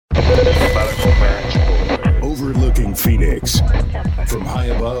Overlooking Phoenix, from high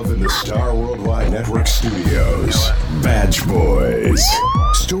above in the Star Worldwide Network studios, Badge Boys.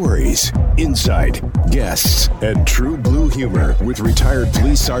 Stories, insight, guests, and true blue humor with retired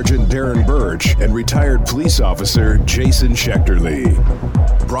Police Sergeant Darren Birch and retired police officer Jason Schechterly.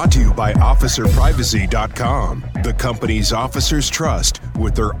 Brought to you by OfficerPrivacy.com, the company's officers trust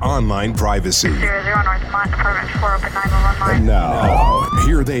with their online privacy. 00 Northmont, Department 4, open 911 And now,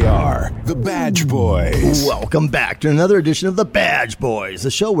 here they are, the Badge Boys. Welcome back to another edition of the Badge Boys,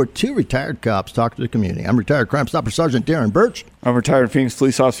 the show where two retired cops talk to the community. I'm retired Crime Stopper Sergeant Darren Birch. I'm retired Phoenix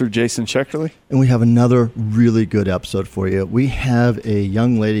Police Officer Jason Schechterly. And we have another really good episode for you. We have a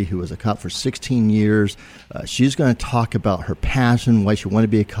young lady who was a cop for 16 years. She's going to talk about her passion, why she wanted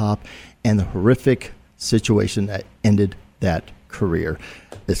to be a cop, and the horrific situation that ended that career.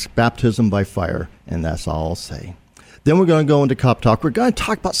 It's baptism by fire, and that's all I'll say. Then we're going to go into Cop Talk. We're going to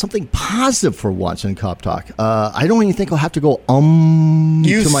talk about something positive for once in Cop Talk. I don't even think I'll have to go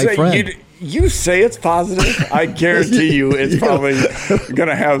to my friend. You say it's positive. I guarantee you it's probably going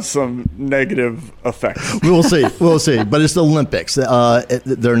to have some negative effects. We'll see. But it's the Olympics.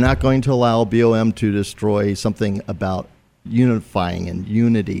 They're not going to allow BOM to destroy something about unifying and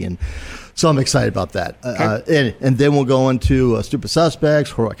unity. And so I'm excited about that. Okay. And then we'll go into Stupid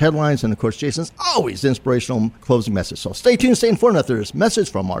Suspects, heroic headlines, and of course, Jason's always inspirational closing message. So stay tuned, stay informed after this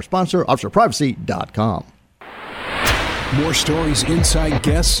message from our sponsor, OfficerPrivacy.com. More stories, insight,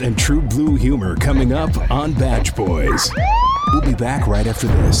 guests, and true blue humor coming up on Badge Boys. We'll be back right after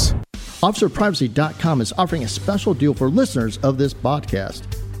this. OfficerPrivacy.com is offering a special deal for listeners of this podcast.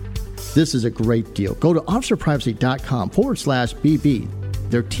 This is a great deal. Go to OfficerPrivacy.com/BB.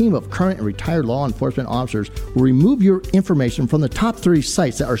 Their team of current and retired law enforcement officers will remove your information from the top 30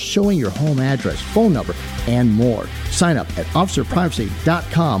 sites that are showing your home address, phone number, and more. Sign up at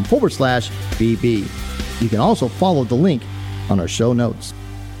OfficerPrivacy.com/BB. You can also follow the link on our show notes.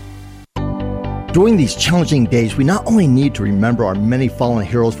 During these challenging days, we not only need to remember our many fallen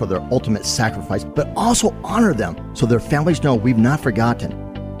heroes for their ultimate sacrifice, but also honor them so their families know we've not forgotten.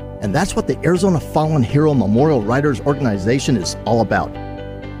 And that's what the Arizona Fallen Hero Memorial Riders Organization is all about.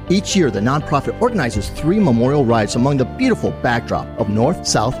 Each year, the nonprofit organizes 3 memorial rides among the beautiful backdrop of North,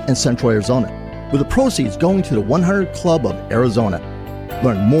 South, and Central Arizona, with the proceeds going to the 100 Club of Arizona.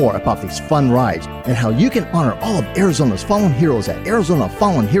 Learn more about these fun rides and how you can honor all of Arizona's fallen heroes at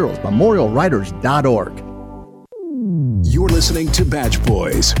ArizonaFallenHeroesMemorialRiders.org. You're listening to Badge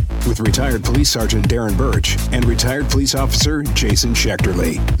Boys with retired Police Sergeant Darren Birch and retired Police Officer Jason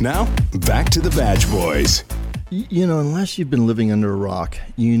Schechterly. Now, back to the Badge Boys. You know, unless you've been living under a rock,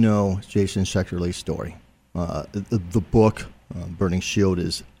 you know Jason Schechterly's story. The book, Burning Shield,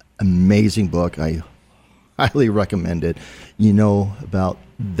 is an amazing book. I highly recommend it. You know about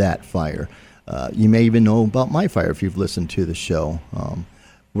that fire. You may even know about my fire if you've listened to the show.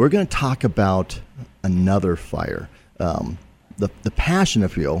 We're going to talk about another fire. The passion,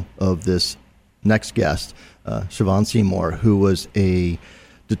 if you will, of this next guest, Siobhan Seymour, who was a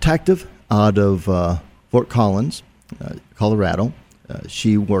detective out of Fort Collins, Colorado.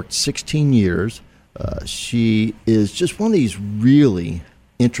 She worked 16 years. She is just one of these really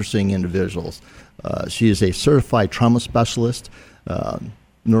interesting individuals. She is a certified trauma specialist,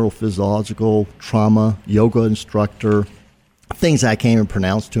 neurophysiological trauma, yoga instructor, things I can't even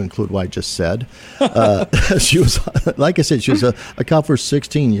pronounce to include what I just said. She was, like I said, she was a cop for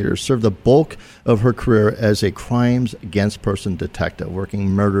 16 years, served the bulk of her career as a crimes against person detective, working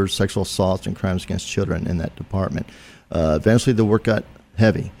murders, sexual assaults, and crimes against children in that department. Eventually, the work got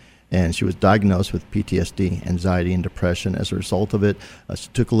heavy, and she was diagnosed with PTSD, anxiety, and depression. As a result of it, she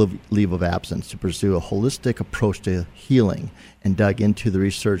took a leave of absence to pursue a holistic approach to healing and dug into the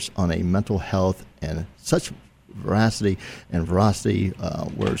research on a mental health and such veracity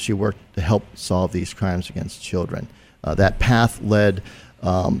where she worked to help solve these crimes against children. That path led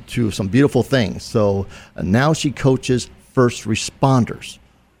to some beautiful things. So now she coaches first responders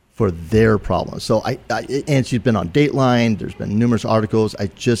for their problems. So and she's been on Dateline. There's been numerous articles. I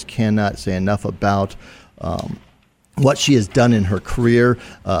just cannot say enough about what she has done in her career.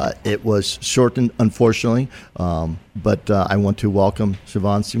 It was shortened, unfortunately, but I want to welcome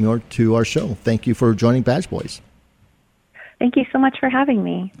Siobhan Seymour to our show. Thank you for joining Badge Boys. Thank you so much for having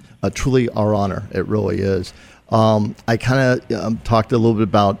me. Truly our honor. It really is. I kind of talked a little bit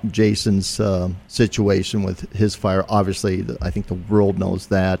about Jason's situation with his fire. Obviously, I think the world knows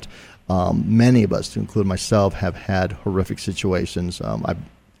that. Many of us, to include myself, have had horrific situations.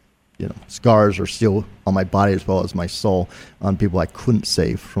 Scars are still on my body as well as my soul on people I couldn't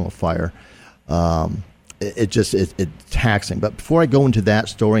save from a fire. it's taxing. But before I go into that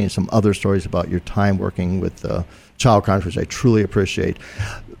story and some other stories about your time working with child crimes, which I truly appreciate,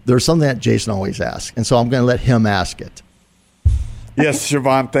 there's something that Jason always asks, and so I'm going to let him ask it. Yes,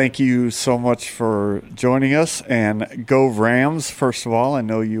 Siobhan, thank you so much for joining us. And go Rams, first of all. I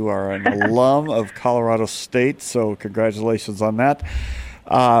know you are an alum of Colorado State, so congratulations on that.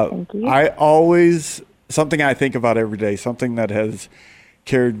 Thank you. Something I think about every day, something that has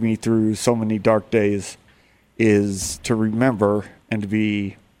carried me through so many dark days, is to remember and to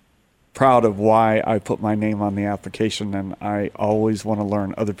be proud of why I put my name on the application. And I always want to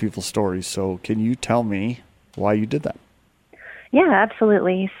learn other people's stories. So can you tell me why you did that? Yeah,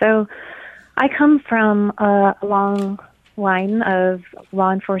 absolutely. So I come from a long line of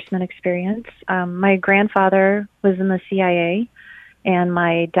law enforcement experience. My grandfather was in the CIA, and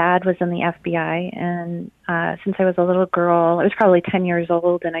my dad was in the FBI. And since I was a little girl, I was probably 10 years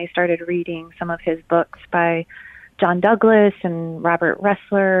old, and I started reading some of his books by John Douglas and Robert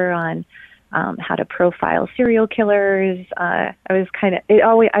Ressler on how to profile serial killers. I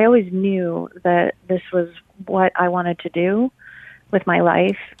always knew that this was what I wanted to do with my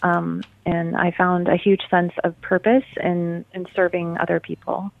life, and I found a huge sense of purpose in serving other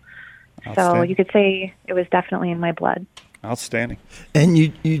people. So you could say it was definitely in my blood. Outstanding. And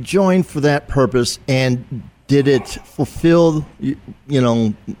you joined for that purpose, and did it fulfill,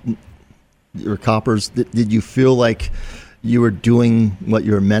 your coppers? Did you feel like you were doing what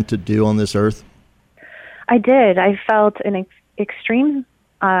you were meant to do on this earth? I did. I felt an extreme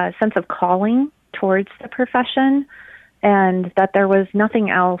sense of calling towards the profession, and that there was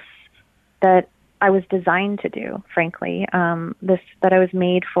nothing else that I was designed to do, frankly. That I was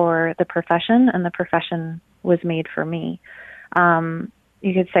made for the profession, and the profession was made for me.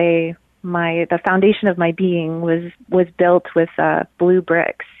 You could say the foundation of my being was built with blue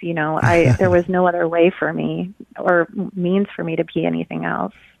bricks. There was no other way for me or means for me to be anything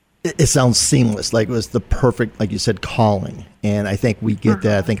else. It sounds seamless, like it was the perfect, like you said, calling. And I think we get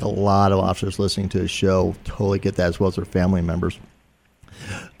that. I think a lot of officers listening to the show totally get that, as well as their family members.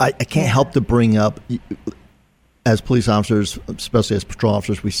 I can't help to bring up, as police officers, especially as patrol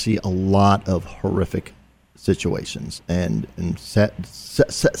officers, we see a lot of horrific situations and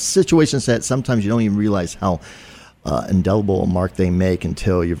situations that sometimes you don't even realize how indelible a mark they make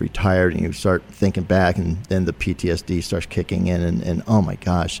until you've retired and you start thinking back, and then the PTSD starts kicking in, and oh my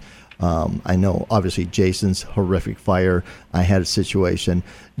gosh. I know obviously Jason's horrific fire. I had a situation.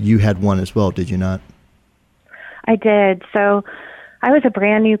 You had one as well, did you not? I did. So I was a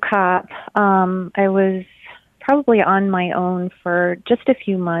brand new cop. I was probably on my own for just a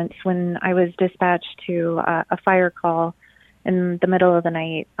few months when I was dispatched to a fire call in the middle of the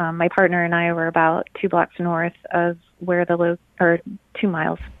night. My partner and I were about 2 blocks north of where 2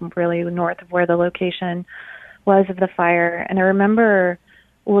 miles really north of where the location was of the fire. And I remember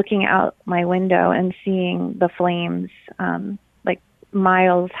looking out my window and seeing the flames like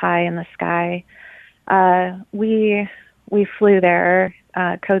miles high in the sky. We flew there,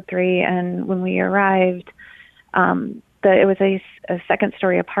 Code 3, and when we arrived, it was a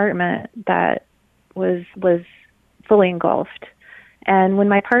second-story apartment that was fully engulfed. And when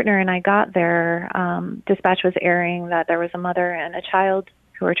my partner and I got there, dispatch was airing that there was a mother and a child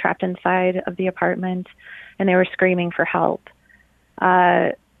who were trapped inside of the apartment, and they were screaming for help.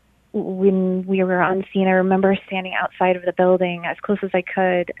 When we were on scene, I remember standing outside of the building as close as I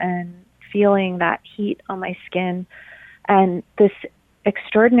could and feeling that heat on my skin and this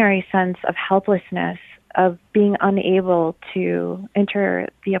extraordinary sense of helplessness, of being unable to enter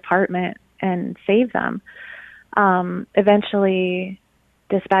the apartment and save them. Eventually,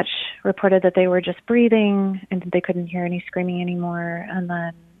 dispatch reported that they were just breathing and they couldn't hear any screaming anymore, and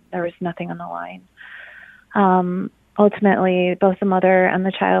then there was nothing on the line. Ultimately, both the mother and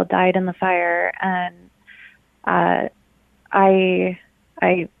the child died in the fire, and I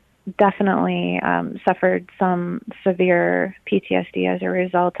definitely suffered some severe PTSD as a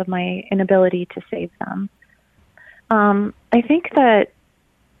result of my inability to save them. I think that,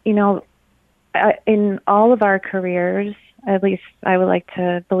 in all of our careers, at least I would like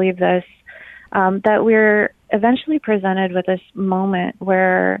to believe this, that we're eventually presented with this moment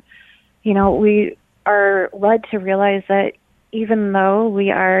where, we are led to realize that even though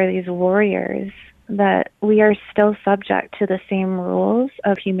we are these warriors, that we are still subject to the same rules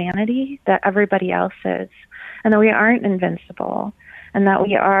of humanity that everybody else is, and that we aren't invincible, and that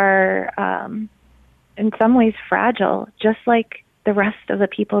we are, in some ways, fragile, just like the rest of the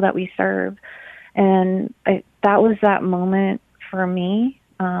people that we serve. And that was that moment for me,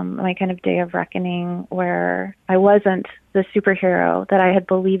 my kind of day of reckoning, where I wasn't the superhero that I had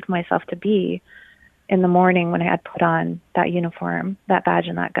believed myself to be. in the morning when I had put on that uniform, that badge,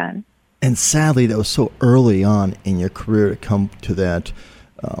 and that gun. And sadly, that was so early on in your career to come to that,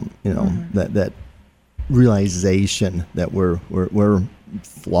 that realization that we're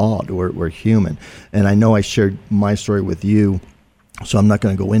flawed, we're human. And I know I shared my story with you, so I'm not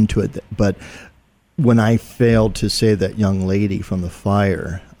going to go into it. But when I failed to save that young lady from the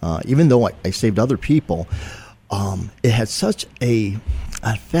fire, even though I saved other people, it had such a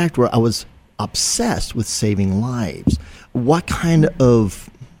effect where I was obsessed with saving lives. What kind of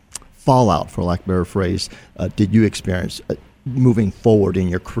fallout, for lack of a better phrase, did you experience moving forward in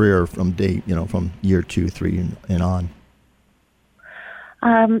your career from year 2, 3, and on?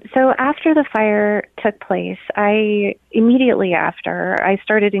 So after the fire took place, immediately after, I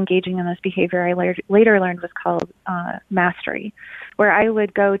started engaging in this behavior I later learned was called mastery, where I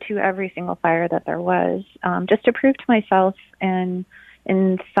would go to every single fire that there was, just to prove to myself and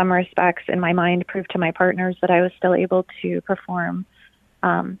in some respects in my mind prove to my partners that I was still able to perform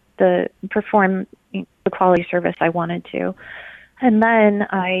the quality service I wanted to. And then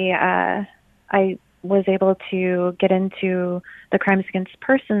I was able to get into the Crimes Against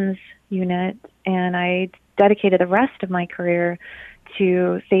Persons unit, and I dedicated the rest of my career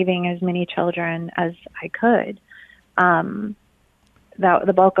to saving as many children as I could.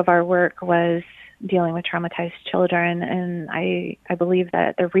 The bulk of our work was dealing with traumatized children, and I believe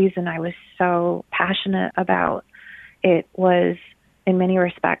that the reason I was so passionate about it was, in many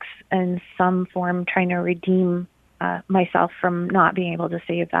respects, in some form, trying to redeem myself from not being able to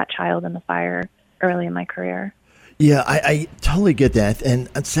save that child in the fire early in my career. Yeah, I totally get that. And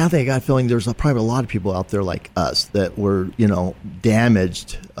sadly, I got a feeling there's probably a lot of people out there like us that were,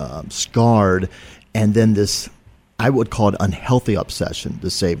 damaged, scarred, and then this, I would call it unhealthy obsession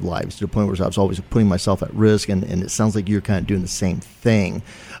to save lives, to the point where I was always putting myself at risk. And it sounds like you're kind of doing the same thing.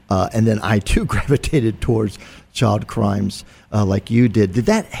 And then I, too, gravitated towards child crimes like you did. Did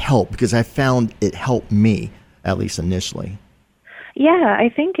that help? Because I found it helped me, at least initially. Yeah, I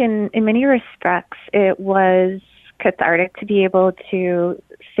think in many respects it was cathartic to be able to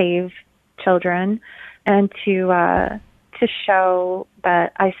save children and to show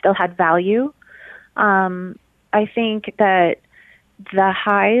that I still had value. I think that the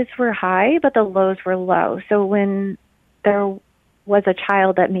highs were high, but the lows were low. So when there was a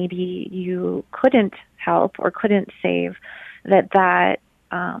child that maybe you couldn't help or couldn't save, that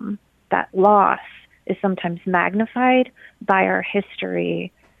loss is sometimes magnified by our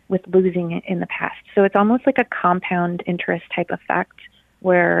history with losing it in the past. So it's almost like a compound interest type effect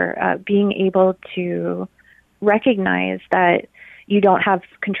where being able to recognize that you don't have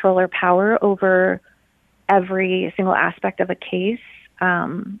control or power over every single aspect of a case,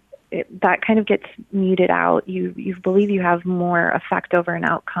 that kind of gets muted out. You believe you have more effect over an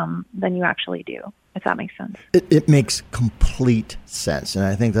outcome than you actually do, if that makes sense. It makes complete sense. And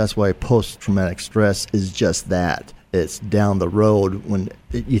I think that's why post-traumatic stress is just that. It's down the road when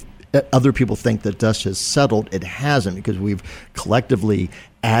other people think that dust has settled. It hasn't, because we've collectively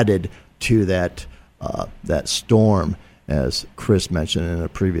added to that storm, as Chris mentioned in a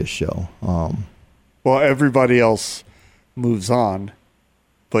previous show. Well, everybody else moves on,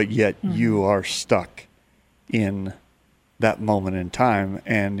 but yet you are stuck in that moment in time.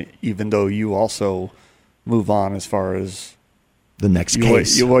 And even though you also move on as far as the next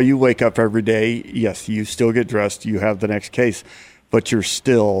case. You wake up every day. Yes, you still get dressed. You have the next case, but you're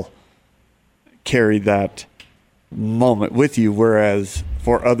still carry that moment with you. Whereas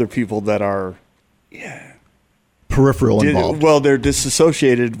for other people that are peripheral involved, well, they're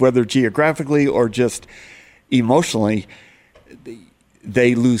disassociated, whether geographically or just emotionally,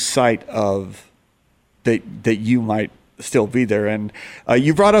 they lose sight of that you might still be there. And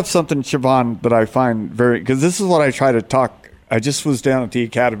you brought up something, Siobhan, that I find very, because this is what I try to talk. I just was down at the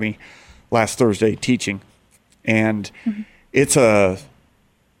academy last Thursday teaching, and it's a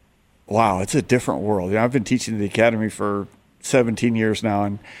different world. I've been teaching at the academy for 17 years now,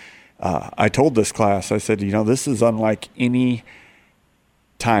 and I told this class, I said, this is unlike any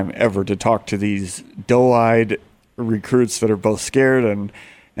time ever to talk to these doe-eyed recruits that are both scared and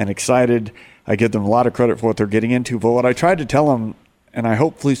excited. I give them a lot of credit for what they're getting into, but what I tried to tell them, and I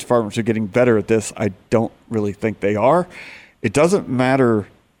hope police departments are getting better at this, I don't really think they are. It doesn't matter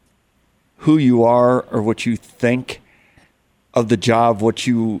who you are or what you think of the job, what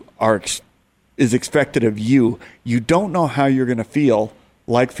you are is expected of you. You don't know how you're going to feel.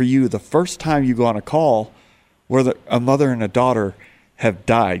 Like for you, the first time you go on a call where a mother and a daughter have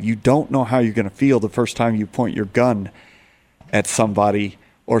died, you don't know how you're going to feel the first time you point your gun at somebody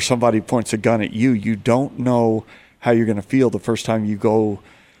or somebody points a gun at you. You don't know how you're going to feel the first time you go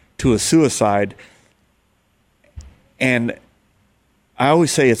to a suicide. And I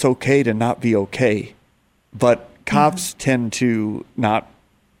always say it's okay to not be okay, but cops tend to not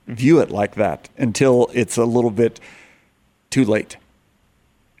view it like that until it's a little bit too late.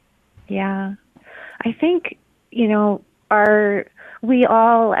 Yeah. I think, we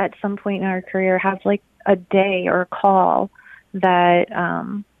all at some point in our career have like a day or call that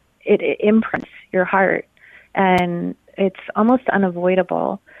it imprints your heart, and it's almost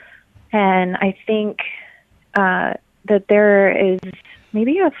unavoidable. And I think that there is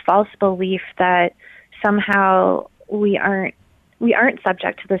maybe a false belief that somehow we aren't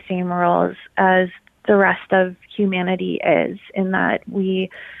subject to the same rules as the rest of humanity is, in that we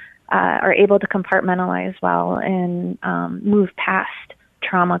are able to compartmentalize well and move past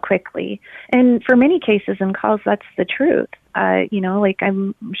trauma quickly. And for many cases and calls, that's the truth.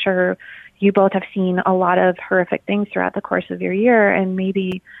 I'm sure you both have seen a lot of horrific things throughout the course of your year, and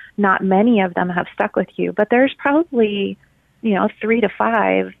maybe not many of them have stuck with you, but there's probably, 3 to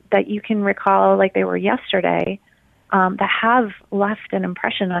 5 that you can recall like they were yesterday, that have left an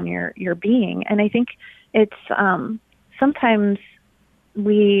impression on your being. And I think it's sometimes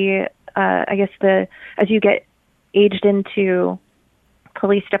we, as you get aged into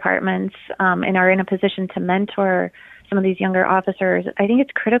police departments and are in a position to mentor some of these younger officers, I think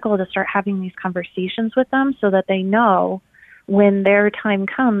it's critical to start having these conversations with them so that they know when their time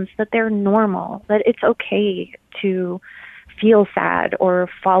comes that they're normal, that it's okay to feel sad or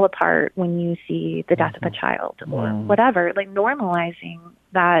fall apart when you see the death of a child or whatever. Like, normalizing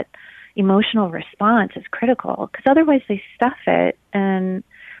that emotional response is critical, because otherwise they stuff it and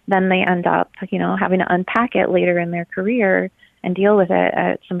then they end up, having to unpack it later in their career and deal with it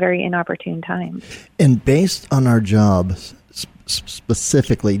at some very inopportune times. And based on our job,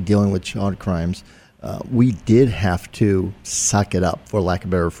 specifically dealing with child crimes, we did have to suck it up, for lack of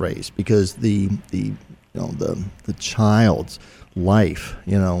a better phrase, because the child's life,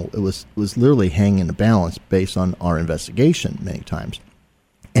 it was literally hanging in the balance based on our investigation many times.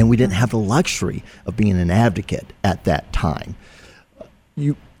 And we didn't have the luxury of being an advocate at that time.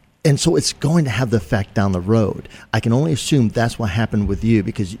 And so it's going to have the effect down the road. I can only assume that's what happened with you,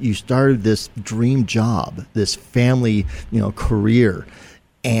 because you started this dream job, this family, career,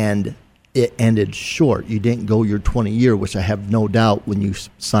 and it ended short. You didn't go your 20-year, which I have no doubt when you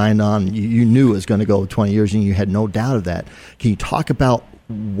signed on, you knew it was going to go 20 years, and you had no doubt of that. Can you talk about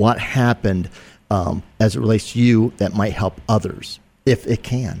what happened as it relates to you that might help others, if it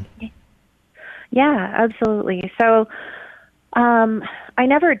can? Yeah, absolutely. So I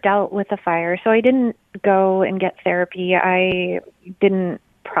never dealt with the fire, so I didn't go and get therapy. I didn't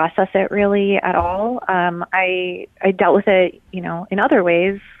process it really at all. I dealt with it, in other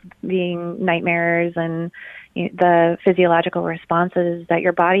ways, being nightmares and the physiological responses that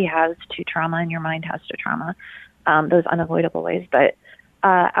your body has to trauma and your mind has to trauma, those unavoidable ways. But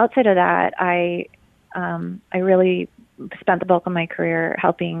outside of that, I really spent the bulk of my career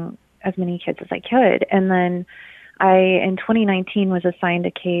helping as many kids as I could. And then in 2019, was assigned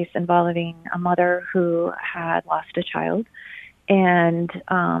a case involving a mother who had lost a child. And it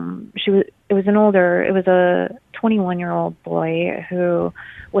was a 21-year-old boy who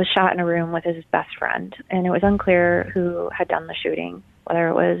was shot in a room with his best friend. And it was unclear who had done the shooting, whether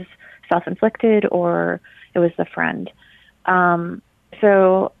it was self-inflicted or it was the friend.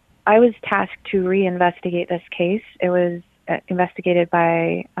 So I was tasked to reinvestigate this case. It was investigated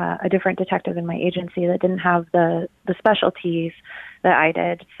by a different detective in my agency that didn't have the specialties that I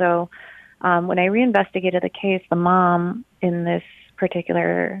did. So when I reinvestigated the case, the mom in this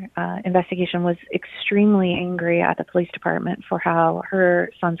particular investigation was extremely angry at the police department for how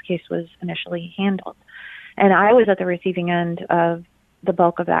her son's case was initially handled. And I was at the receiving end of the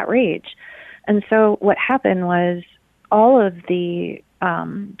bulk of that rage. And so what happened was all of the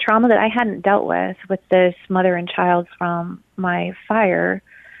trauma that I hadn't dealt with this mother and child from my fire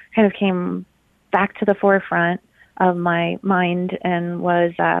kind of came back to the forefront of my mind and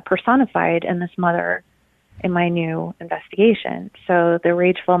was personified in this mother in my new investigation. So the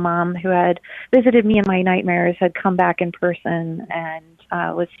rageful mom who had visited me in my nightmares had come back in person and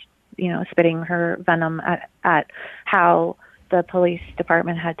was, spitting her venom at how the police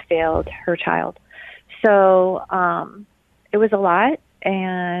department had failed her child. So it was a lot.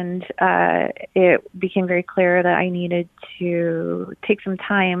 And it became very clear that I needed to take some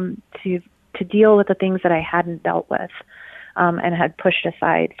time to deal with the things that I hadn't dealt with and had pushed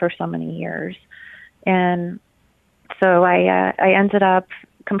aside for so many years. And so I ended up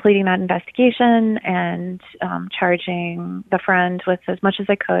completing that investigation and charging the friend with as much as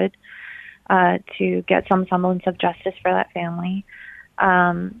I could to get some semblance of justice for that family.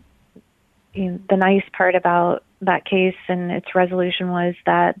 the nice part about that case and its resolution was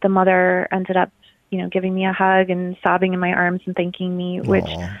that the mother ended up, giving me a hug and sobbing in my arms and thanking me, which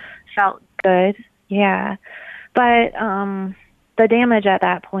felt good. Yeah. But the damage at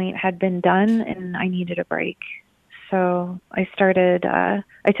that point had been done and I needed a break. So I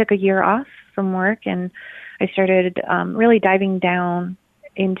took a year off from work and I started really diving down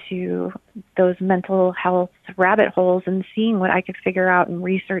into those mental health rabbit holes and seeing what I could figure out and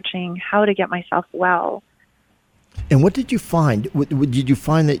researching how to get myself well. And what did you find? Did you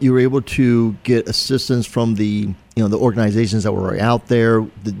find that you were able to get assistance from the organizations that were out there?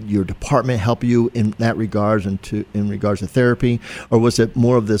 Did your department help you in that regards and in regards to therapy, or was it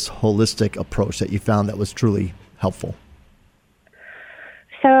more of this holistic approach that you found that was truly helpful?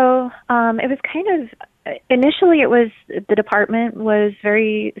 So it was kind of. Initially, it was the department was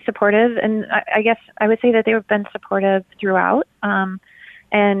very supportive, and I guess I would say that they have been supportive throughout.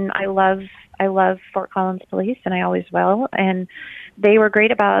 And I love Fort Collins Police, and I always will. And they were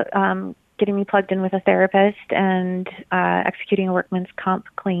great about getting me plugged in with a therapist and executing a workman's comp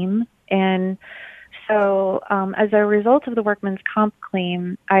claim. And so, as a result of the workman's comp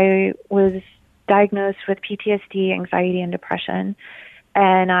claim, I was diagnosed with PTSD, anxiety, and depression.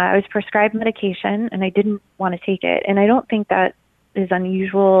 And I was prescribed medication, and I didn't want to take it. And I don't think that is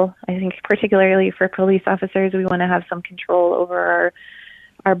unusual. I think particularly for police officers, we want to have some control over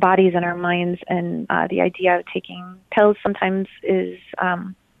our bodies and our minds. And the idea of taking pills sometimes is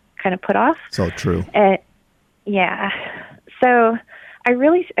kind of put off. So true. Yeah. So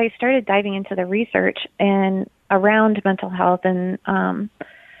I started diving into the research and around mental health. And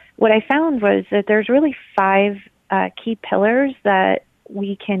what I found was that there's really 5 key pillars that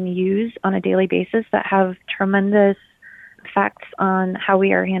we can use on a daily basis that have tremendous effects on how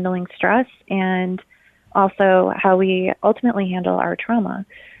we are handling stress and also how we ultimately handle our trauma.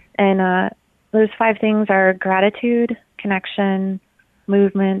 And those 5 things are gratitude, connection,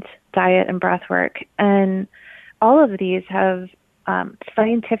 movement, diet, and breath work. And all of these have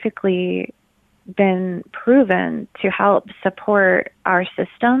scientifically been proven to help support our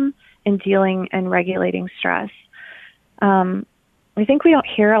system in dealing and regulating stress. I think we don't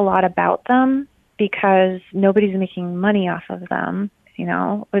hear a lot about them because nobody's making money off of them,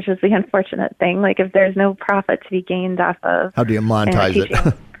 which is the unfortunate thing. Like if there's no profit to be gained off of. How do you monetize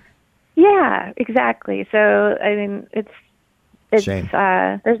it? Yeah, exactly. So, I mean, it's Shame.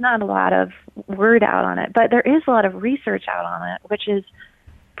 There's not a lot of word out on it, but there is a lot of research out on it, which is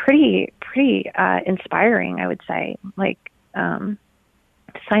pretty inspiring, I would say. Like,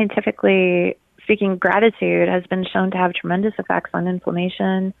 scientifically speaking, gratitude has been shown to have tremendous effects on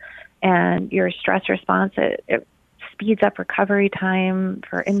inflammation and your stress response. It speeds up recovery time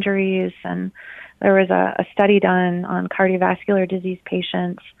for injuries. And there was a study done on cardiovascular disease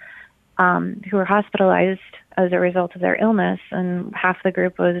patients who were hospitalized as a result of their illness. And half the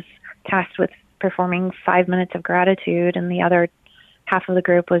group was tasked with performing 5 minutes of gratitude, and the other half of the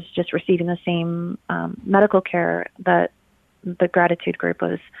group was just receiving the same medical care that the gratitude group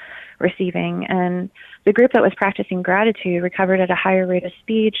was receiving. And the group that was practicing gratitude recovered at a higher rate of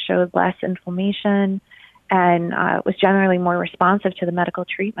speed, showed less inflammation, and was generally more responsive to the medical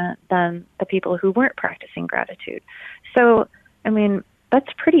treatment than the people who weren't practicing gratitude. So, I mean, that's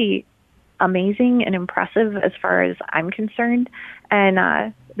pretty amazing and impressive as far as I'm concerned. And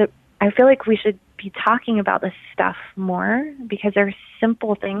I feel like we should be talking about this stuff more because there are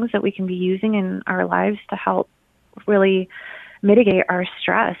simple things that we can be using in our lives to help really mitigate our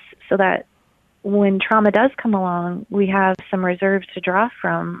stress so that when trauma does come along, we have some reserves to draw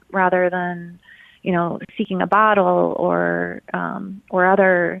from rather than, seeking a bottle or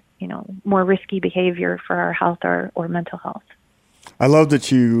other, more risky behavior for our health or mental health. I love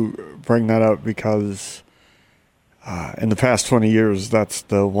that you bring that up because in the past 20 years, that's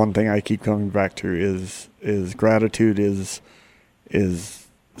the one thing I keep coming back to is gratitude is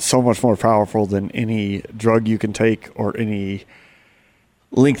so much more powerful than any drug you can take or any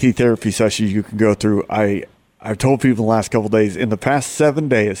lengthy therapy sessions you can go through. I've told people the last couple of days, in the past 7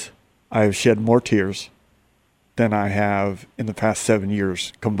 days, I've shed more tears than I have in the past 7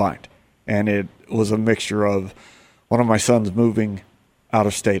 years combined. And it was a mixture of one of my sons moving out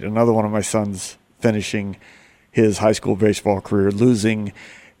of state, another one of my sons finishing his high school baseball career, losing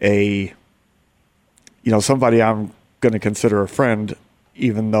somebody I'm going to consider a friend,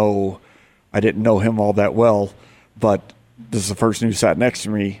 even though I didn't know him all that well. But this is the person who sat next to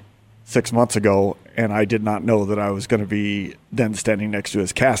me 6 months ago, and I did not know that I was going to be then standing next to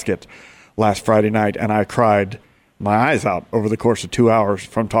his casket last Friday night, and I cried my eyes out over the course of 2 hours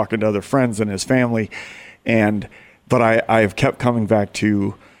from talking to other friends and his family. But I've kept coming back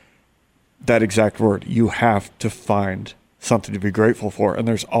to that exact word. You have to find something to be grateful for, and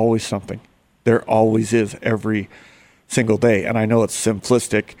there's always something. There always is every single day. And I know it's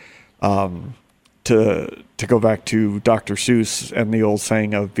simplistic to go back to Dr. Seuss and the old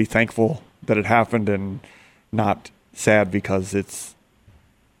saying of be thankful that it happened and not sad because it's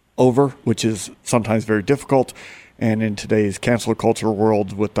over, which is sometimes very difficult. And in today's cancel culture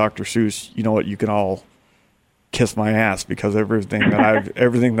world with Dr. Seuss, you know what, you can all kiss my ass because everything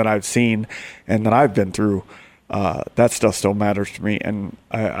that I've seen and that I've been through, that stuff still matters to me. And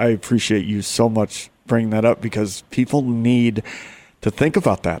I appreciate you so much bringing that up because people need to think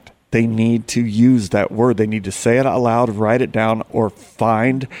about that. They need to use that word. They need to say it out loud, write it down, or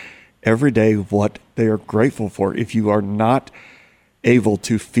find every day what they are grateful for. If you are not able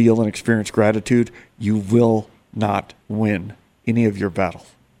to feel and experience gratitude, you will not win any of your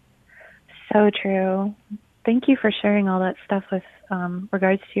battles. So true. Thank you for sharing all that stuff with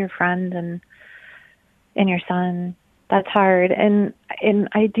regards to your friend and your son. That's hard. And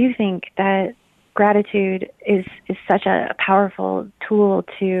I do think that gratitude is such a powerful tool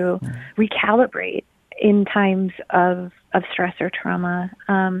to recalibrate in times of stress or trauma.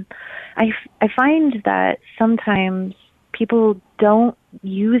 I find that sometimes people don't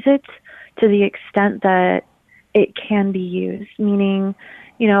use it to the extent that it can be used, meaning,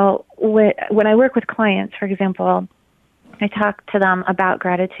 you know, when I work with clients, for example, I talk to them about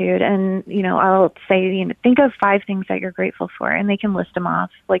gratitude and, you know, I'll say, you know, think of 5 things that you're grateful for, and they can list them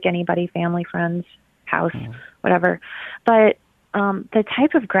off like anybody, family, friends, house, whatever. But the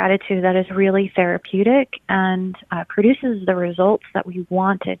type of gratitude that is really therapeutic and produces the results that we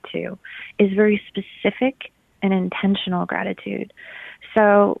want it to is very specific and intentional gratitude.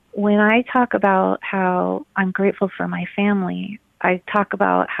 So when I talk about how I'm grateful for my family, I talk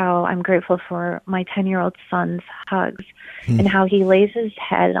about how I'm grateful for my 10-year-old son's hugs and how he lays his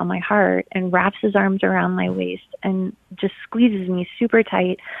head on my heart and wraps his arms around my waist and just squeezes me super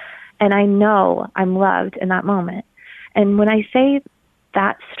tight. And I know I'm loved in that moment. And when I say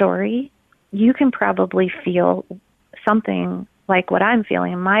that story, you can probably feel something like what I'm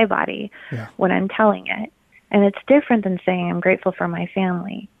feeling in my body when I'm telling it. And it's different than saying I'm grateful for my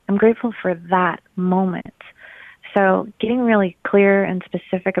family. I'm grateful for that moment. So getting really clear and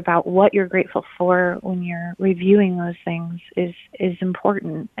specific about what you're grateful for when you're reviewing those things is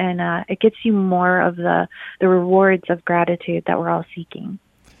important. And it gets you more of the rewards of gratitude that we're all seeking.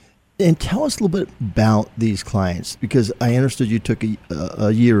 And tell us a little bit about these clients, because I understood you took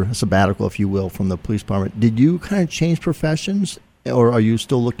a year sabbatical, if you will, from the police department. Did you kind of change professions, or are you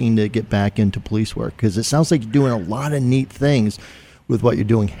still looking to get back into police work? Because it sounds like you're doing a lot of neat things with what you're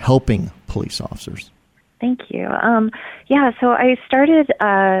doing, helping police officers. Thank you. So I started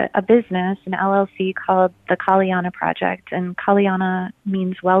a business, an LLC called the Kalyana Project, and Kalyana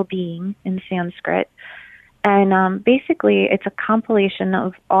means well-being in Sanskrit. And basically, it's a compilation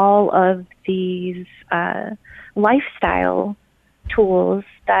of all of these lifestyle tools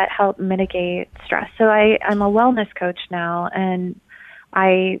that help mitigate stress. So I'm a wellness coach now, and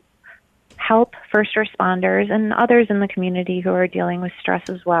I help first responders and others in the community who are dealing with stress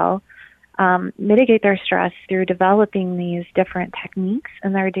as well mitigate their stress through developing these different techniques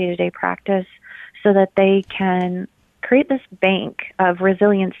in their day-to-day practice so that they can create this bank of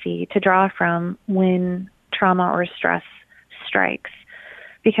resiliency to draw from when trauma or stress strikes.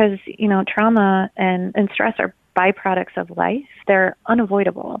 Because, you know, trauma and stress are byproducts of life. They're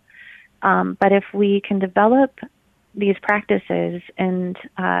unavoidable. But if we can develop these practices and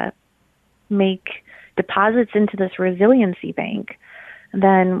make deposits into this resiliency bank,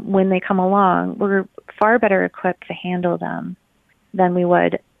 then when they come along, we're far better equipped to handle them than we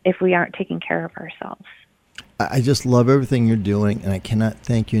would if we aren't taking care of ourselves. I just love everything you're doing, and I cannot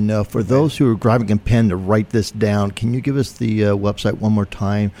thank you enough. For those who are grabbing a pen to write this down, can you give us the website one more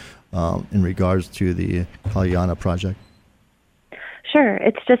time in regards to the Kalyana Project? Sure.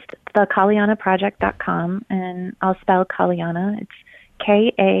 It's just thekalyanaproject.com, and I'll spell Kalyana. It's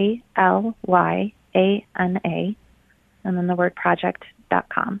Kalyana, and then the word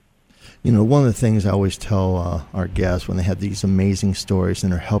project.com. You know, one of the things I always tell our guests when they have these amazing stories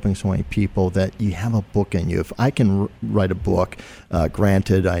and they're helping so many people, that you have a book in you. If I can write a book,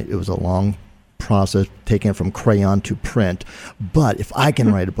 granted, it was a long process taking it from crayon to print, but if I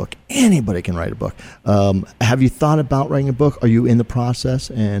can write a book, anybody can write a book. Have you thought about writing a book? Are you in the process?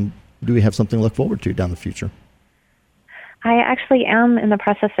 And do we have something to look forward to down the future? I actually am in the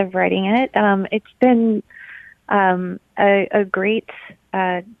process of writing it. It's been a great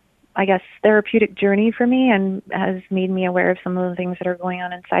therapeutic journey for me, and has made me aware of some of the things that are going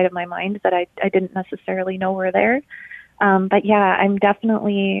on inside of my mind that I didn't necessarily know were there. But yeah, I'm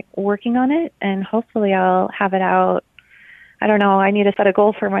definitely working on it, and hopefully I'll have it out. I don't know. I need to set a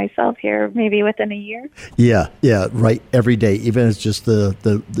goal for myself here, maybe within a year. Yeah, right. Every day, even if it's just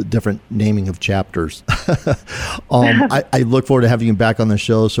the different naming of chapters. I look forward to having you back on the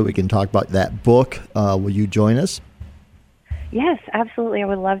show so we can talk about that book. Will you join us? Yes, absolutely. I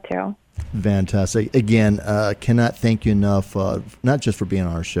would love to. Fantastic. Again, cannot thank you enough, not just for being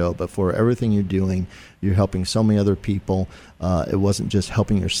on our show, but for everything you're doing. You're helping so many other people. It wasn't just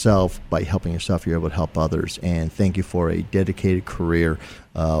helping yourself. By helping yourself, you're able to help others. And thank you for a dedicated career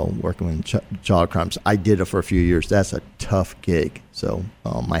working with child crimes. I did it for a few years. That's a tough gig. So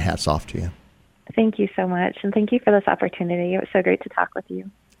my hat's off to you. Thank you so much. And thank you for this opportunity. It was so great to talk with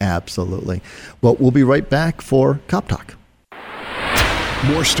you. Absolutely. Well, we'll be right back for Cop Talk.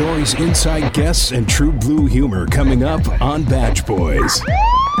 More stories, inside guests, and true blue humor coming up on Badge Boys.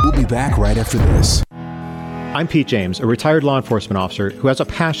 We'll be back right after this. I'm Pete James, a retired law enforcement officer who has a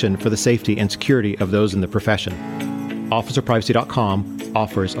passion for the safety and security of those in the profession. OfficerPrivacy.com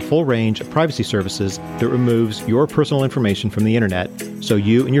offers a full range of privacy services that removes your personal information from the internet so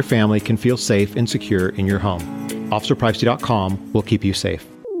you and your family can feel safe and secure in your home. OfficerPrivacy.com will keep you safe.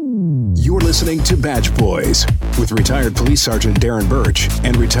 You're listening to Badge Boys with retired Police Sergeant Darren Birch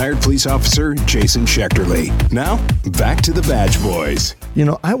and retired Police Officer Jason Schechterly. Now, back to the Badge Boys. You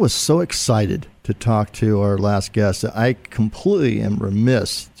know, I was so excited to talk to our last guest that I completely am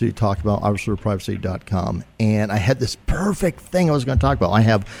remiss to talk about OfficerPrivacy.com. And I had this perfect thing I was going to talk about. I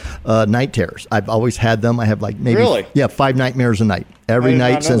have night terrors. I've always had them. I have like maybe Really? 5 nightmares a night. Every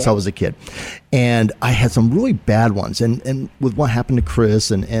night since I was a kid. And I had some really bad ones. And with what happened to Chris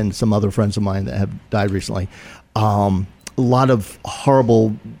and some other friends of mine that have died recently, a lot of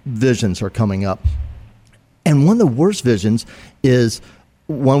horrible visions are coming up. And one of the worst visions is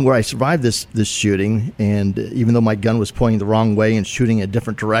one where I survived this shooting, and even though my gun was pointing the wrong way and shooting a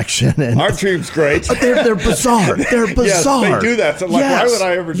different direction, and Our team's great. they're bizarre. They're bizarre. Yes, they do that. So I'm like, why would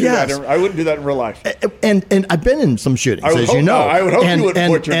I ever do that? I wouldn't do that in real life. And I've been in some shootings, as you know. I would hope you would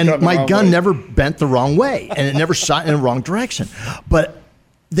point your gun the my wrong gun way. never bent the wrong way, and it never shot in the wrong direction. But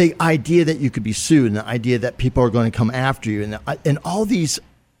the idea that you could be sued, and the idea that people are going to come after you, and all these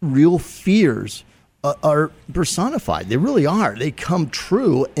real fears are personified. They really are. They come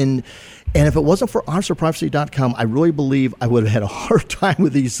true. And if it wasn't for OfficerPrivacy.com, I really believe I would have had a hard time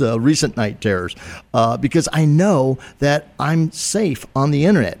with these recent night terrors because I know that I'm safe on the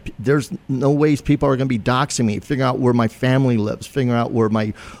internet. There's no ways people are going to be doxing me, figuring out where my family lives, figuring out where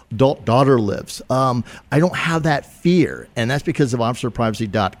my adult daughter lives. I don't have that fear. And that's because of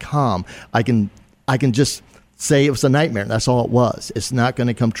OfficerPrivacy.com. I can just say it was a nightmare. That's all it was. It's not going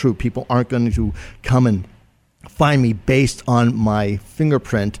to come true. People aren't going to come and find me based on my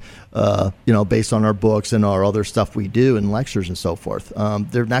fingerprint, based on our books and our other stuff we do and lectures and so forth.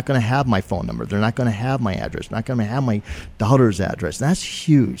 They're not going to have my phone number. They're not going to have my address. Not going to have my daughter's address. That's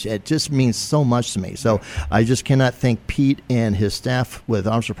huge. It just means so much to me. So I just cannot thank Pete and his staff with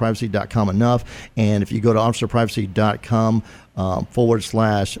OfficerPrivacy.com enough. And if you go to OfficerPrivacy.com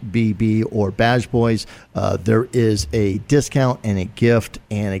 /BB or Badge Boys, there is a discount and a gift.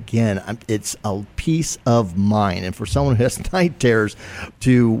 And again, it's a peace of mind. And for someone who has night terrors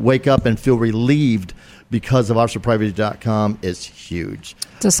to wake up and feel relieved because of OfficerPrivacy.com is huge.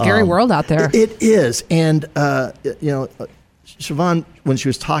 It's a scary world out there. It is. And, Siobhan, when she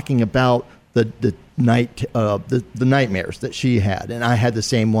was talking about the nightmares that she had, and I had the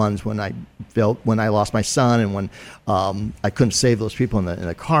same ones when I lost my son and when I couldn't save those people in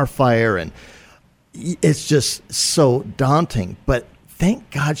the car fire, and it's just so daunting. But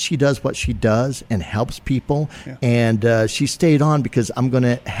thank God she does what she does and helps people, and she stayed on because I'm going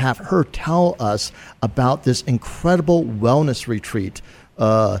to have her tell us about this incredible wellness retreat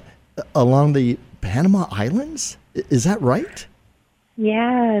along the Panama Islands. Is that right?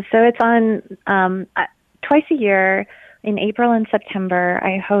 Yeah, so it's on twice a year in April and September.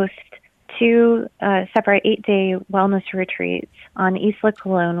 I host 2 separate 8-day wellness retreats on Isla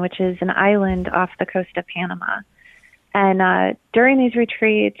Colón, which is an island off the coast of Panama. And during these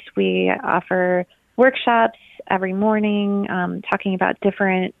retreats, we offer workshops every morning, talking about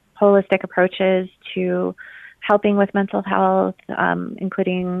different holistic approaches to helping with mental health,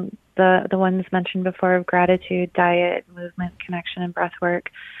 including the ones mentioned before of gratitude, diet, movement, connection, and breath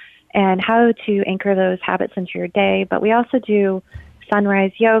work, and how to anchor those habits into your day. But we also do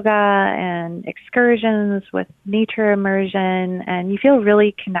sunrise yoga and excursions with nature immersion, and you feel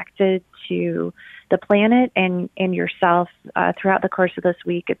really connected to the planet and yourself throughout the course of this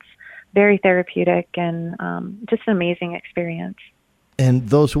week. It's very therapeutic and just an amazing experience. And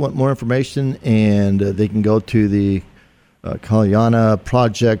those who want more information, and they can go to the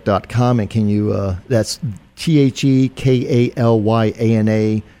KalyanaProject.com, and can you, that's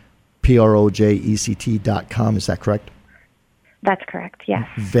TheKalyanaProject.com, is that correct? That's correct, yes.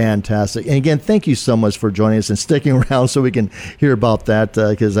 Fantastic. And again, thank you so much for joining us and sticking around so we can hear about that,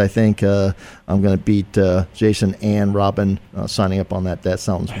 because I think I'm going to beat Jason and Robin signing up on that. That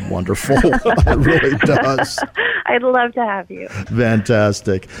sounds wonderful. It really does. I'd love to have you.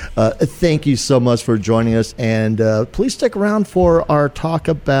 Fantastic. Thank you so much for joining us. And please stick around for our talk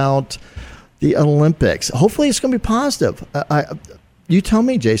about the Olympics. Hopefully it's going to be positive. You tell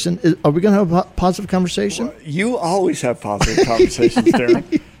me, Jason, are we going to have a positive conversation? Well, you always have positive conversations,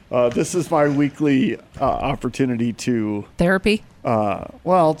 Darren. This is my weekly opportunity to... Therapy?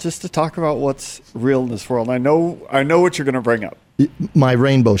 Just to talk about what's real in this world. I know what you're going to bring up. My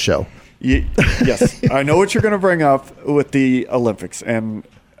rainbow show. Yes, I know what you're going to bring up with the Olympics. And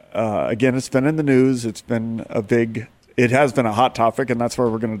again, it's been in the news. It has been a hot topic, and that's where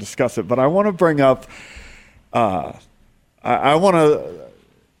we're going to discuss it. But I want to bring up... I want to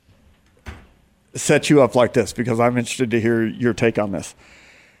set you up like this because I'm interested to hear your take on this.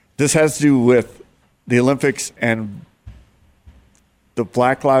 This has to do with the Olympics and the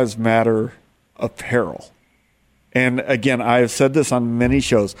Black Lives Matter apparel. And again, I have said this on many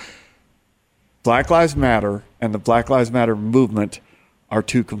shows. Black Lives Matter and the Black Lives Matter movement are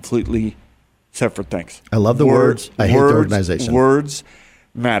two completely separate things. I love the words. I hate the organization. Words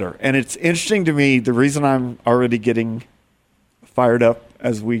matter. And it's interesting to me, the reason I'm already getting fired up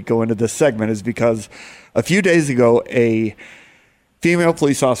as we go into this segment is because a few days ago, a female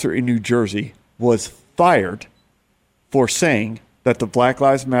police officer in New Jersey was fired for saying that the Black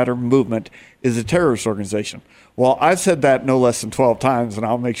Lives Matter movement is a terrorist organization. Well, I've said that no less than 12 times, and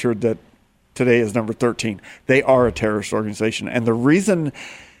I'll make sure that today is number 13. They are a terrorist organization. And the reason,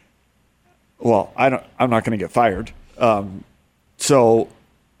 I'm not going to get fired. So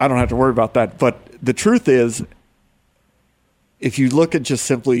I don't have to worry about that. But the truth is, if you look at just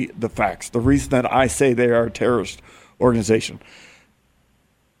simply the facts, the reason that I say they are a terrorist organization,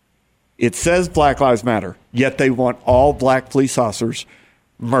 it says Black Lives Matter, yet they want all black police officers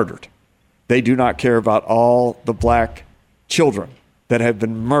murdered. They do not care about all the black children that have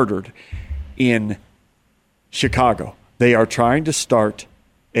been murdered in Chicago. They are trying to start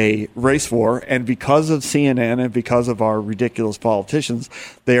a race war, and because of CNN and because of our ridiculous politicians,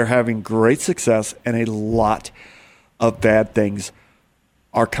 they are having great success, and a lot of bad things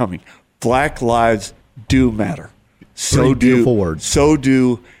are coming. Black lives do matter. So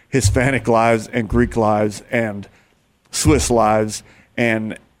do Hispanic lives and Greek lives and Swiss lives,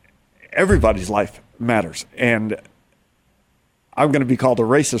 and everybody's life matters. And I'm going to be called a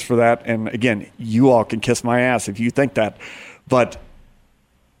racist for that. And again, you all can kiss my ass if you think that. But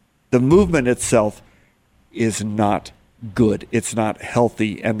the movement itself is not good. It's not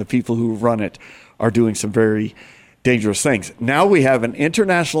healthy. And the people who run it are doing some very dangerous things. Now we have an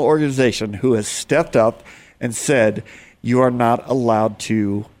international organization who has stepped up and said, you are not allowed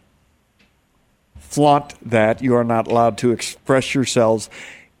to flaunt that. You are not allowed to express yourselves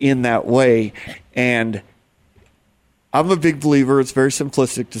in that way. And I'm a big believer. It's very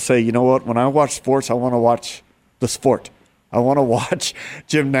simplistic to say, you know what, when I watch sports, I want to watch the sport. I want to watch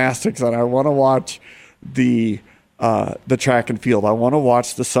gymnastics, and I want to watch the track and field. I want to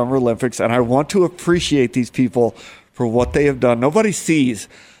watch the Summer Olympics, and I want to appreciate these people for what they have done. Nobody sees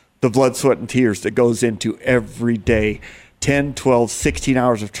the blood, sweat, and tears that goes into every day, 10, 12, 16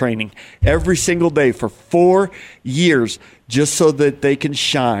 hours of training, every single day for 4 years, just so that they can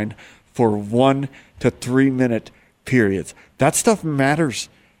shine for 1 to 3 minute periods. That stuff matters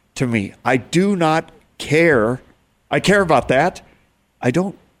to me. I do not care. I care about that. I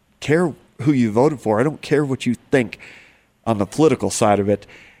don't care who you voted for. I don't care what you think on the political side of it.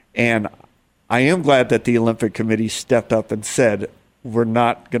 And I am glad that the Olympic Committee stepped up and said, we're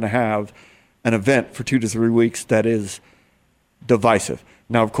not going to have an event for 2 to 3 weeks that is divisive.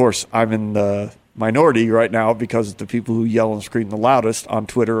 Now, of course, I'm in the minority right now because the people who yell and scream the loudest on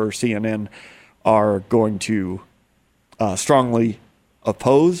Twitter or CNN are going to strongly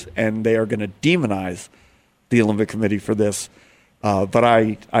oppose, and they are going to demonize the Olympic Committee for this. But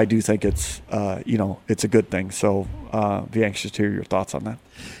I do think it's it's a good thing. So be anxious to hear your thoughts on that.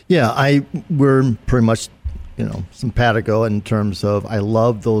 Yeah, we're pretty much simpatico in terms of I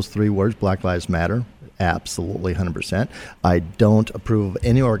love those 3 words, Black Lives Matter. Absolutely, 100%. I don't approve of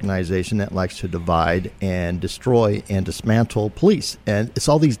any organization that likes to divide and destroy and dismantle police. And it's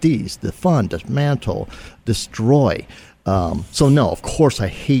all these Ds: defund, dismantle, destroy. So no, of course I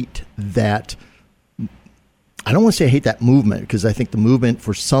hate that. I don't want to say I hate that movement, because I think the movement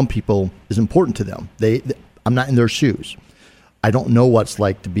for some people is important to them. I'm not in their shoes. I don't know what's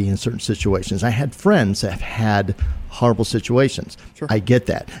like to be in certain situations. I had friends that have had horrible situations. Sure. I get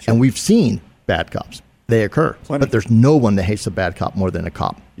that. Sure. And we've seen bad cops. They occur. Plenty. But there's no one that hates a bad cop more than a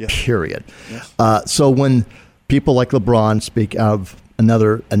cop, yes. period. Yes. So when people like LeBron speak out of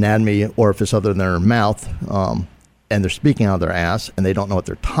another anatomy orifice other than their mouth, and they're speaking out of their ass, and they don't know what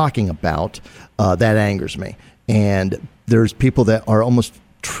they're talking about, that angers me. And there's people that are almost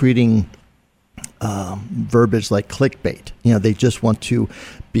treating verbiage like clickbait. They just want to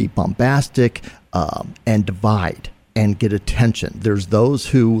be bombastic and divide and get attention. There's those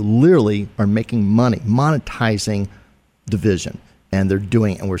who literally are making money, monetizing division, and they're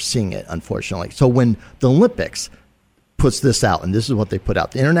doing it, and we're seeing it, unfortunately. So when the Olympics puts this out, and this is what they put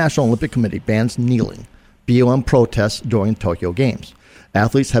out, the International Olympic Committee bans kneeling, BLM protests during Tokyo Games.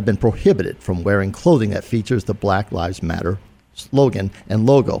 Athletes have been prohibited from wearing clothing that features the Black Lives Matter slogan and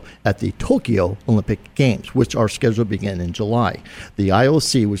logo at the Tokyo Olympic Games, which are scheduled to begin in July. The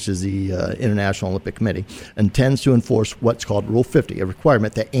IOC, which is the International Olympic Committee, intends to enforce what's called Rule 50, a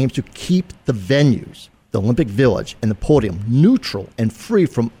requirement that aims to keep the venues, the Olympic Village, and the podium neutral and free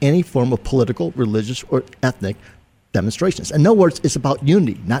from any form of political, religious, or ethnic demonstrations. In other words, it's about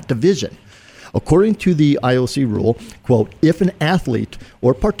unity, not division. According to the IOC rule, quote, if an athlete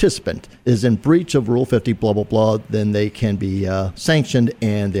or participant is in breach of Rule 50, blah, blah, blah, then they can be sanctioned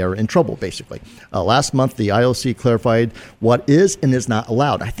and they're in trouble, basically. Last month, the IOC clarified what is and is not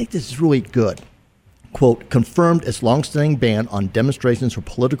allowed. I think this is really good. Quote, confirmed its longstanding ban on demonstrations for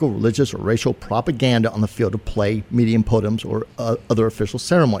political, religious, or racial propaganda on the field of play, medium podiums, or other official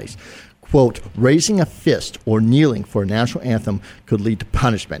ceremonies. Quote, raising a fist or kneeling for a national anthem could lead to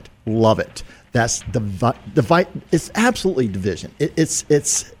punishment. Love it. That's it's absolutely division.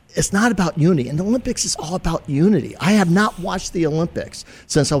 It's not about unity. And the Olympics is all about unity. I have not watched the Olympics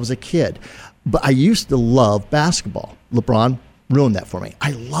since I was a kid, but I used to love basketball. LeBron ruined that for me.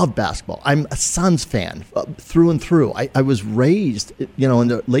 I love basketball. I'm a Suns fan through and through. I was raised, in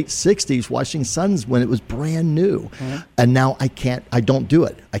the late 60s watching Suns when it was brand new. Mm-hmm. And now I don't do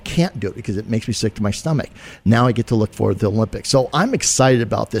it. I can't do it because it makes me sick to my stomach. Now I get to look forward to the Olympics. So I'm excited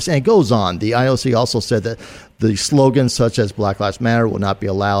about this. And it goes on. The IOC also said that the slogans such as Black Lives Matter will not be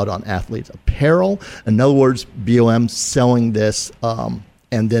allowed on athletes' apparel. In other words, BLM selling this,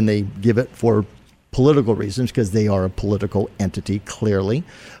 and then they give it for political reasons because they are a political entity, clearly.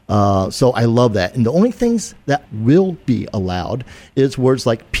 So I love that. And the only things that will be allowed is words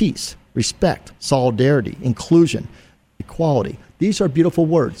like peace, respect, solidarity, inclusion, equality. These are beautiful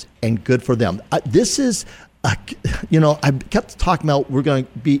words and good for them. This is, I kept talking about we're going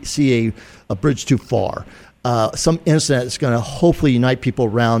to see a bridge too far. Some incident that's going to hopefully unite people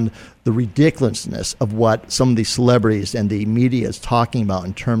around the ridiculousness of what some of these celebrities and the media is talking about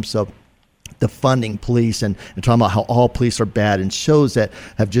in terms of defunding police and talking about how all police are bad, and shows that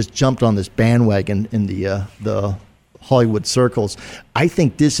have just jumped on this bandwagon in the Hollywood circles. I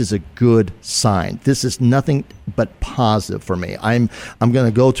think this is a good sign. This is nothing but positive for me. I'm going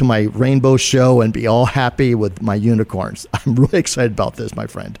to go to my rainbow show and be all happy with my unicorns. I'm really excited about this, my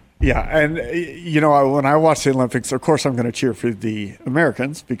friend. Yeah, and when I watch the Olympics, of course I'm going to cheer for the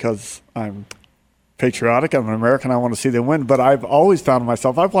Americans because I'm patriotic. I'm an American. I want to see them win. But I've always found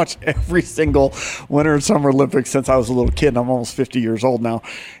myself, I've watched every single Winter and Summer Olympics since I was a little kid. And I'm almost 50 years old now.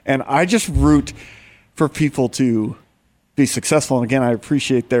 And I just root for people to be successful. And again, I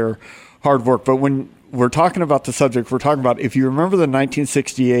appreciate their hard work. But when we're talking about the subject, we're talking about, if you remember the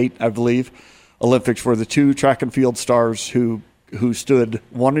 1968, I believe, Olympics, where the two track and field stars who stood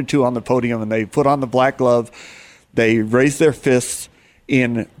 1 and 2 on the podium, and they put on the black glove, they raised their fists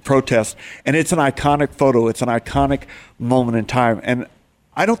in protest, and it's an iconic photo. It's an iconic moment in time, and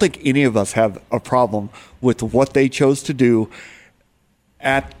I don't think any of us have a problem with what they chose to do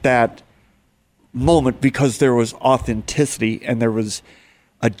at that moment, because there was authenticity and there was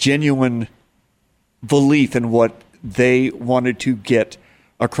a genuine belief in what they wanted to get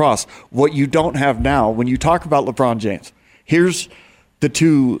across. What you don't have now, when you talk about LeBron James, here's the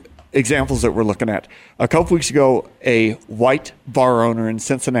two examples that we're looking at. A couple weeks ago, a white bar owner in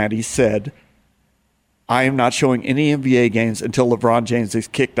Cincinnati said, I am not showing any NBA games until LeBron James is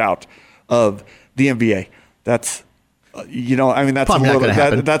kicked out of the NBA. That's,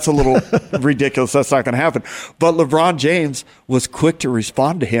 that's a little ridiculous. That's not going to happen. But LeBron James was quick to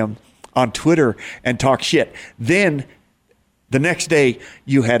respond to him on Twitter and talk shit. Then the next day,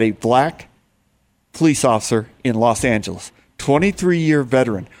 you had a black police officer in Los Angeles, 23-year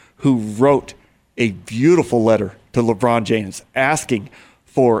veteran, who wrote a beautiful letter to LeBron James asking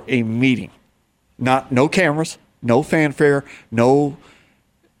for a meeting. No cameras, no fanfare, no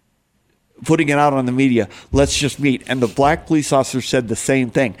putting it out on the media. Let's just meet. And the black police officer said the same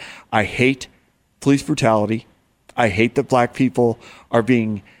thing. I hate police brutality. I hate that black people are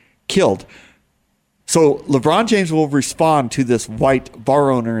being killed. So LeBron James will respond to this white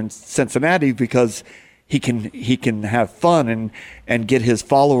bar owner in Cincinnati because he can have fun and get his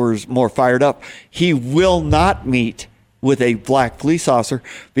followers more fired up. He will not meet with a black police officer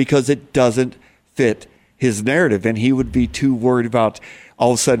because it doesn't fit his narrative, and he would be too worried about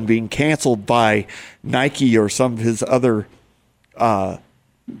all of a sudden being canceled by Nike or some of his other $1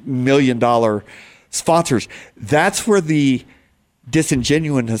 million sponsors. That's where the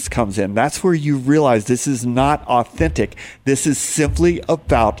disingenuousness comes in. That's where you realize this is not authentic. This is simply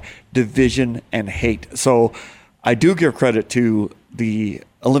about division and hate. So I do give credit to the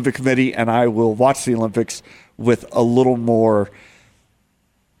Olympic Committee, and I will watch the Olympics with a little more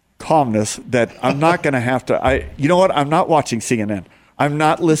calmness that I'm not going to have to. You know what? I'm not watching CNN. I'm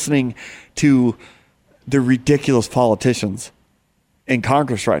not listening to the ridiculous politicians in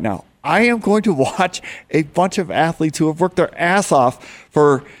Congress right now. I am going to watch a bunch of athletes who have worked their ass off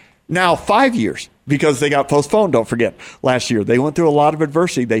for now 5 years because they got postponed, don't forget, last year. They went through a lot of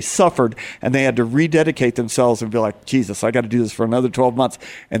adversity. They suffered, and they had to rededicate themselves and be like, Jesus, I got to do this for another 12 months.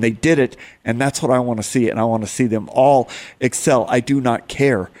 And they did it, and that's what I want to see, and I want to see them all excel. I do not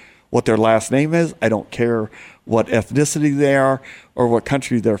care what their last name is. I don't care what ethnicity they are or what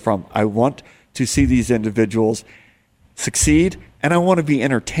country they're from. I want to see these individuals succeed, and I want to be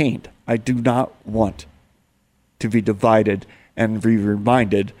entertained. I do not want to be divided and be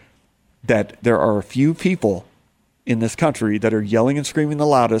reminded that there are a few people in this country that are yelling and screaming the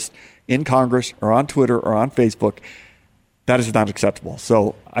loudest in Congress or on Twitter or on Facebook. That is not acceptable.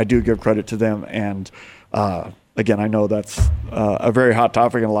 So I do give credit to them. And again, I know that's a very hot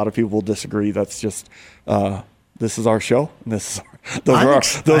topic, and a lot of people will disagree. That's just this is our show. And those are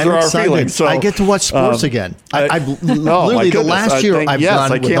our feelings. So I get to watch sports again. I've literally the last year I've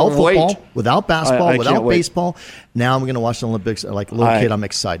done without football, without basketball, without baseball. Now I'm going to watch the Olympics. Like a little kid, I'm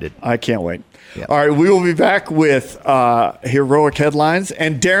excited. I can't wait. Yeah. All right, we will be back with heroic headlines.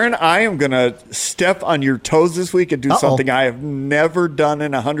 And Darren, I am going to step on your toes this week and do something I have never done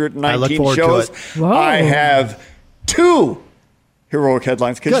in 119 shows. I have 2 heroic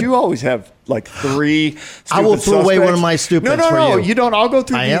headlines because you always have like 3 stupid I will throw away one of my stupids. No, you don't. I'll go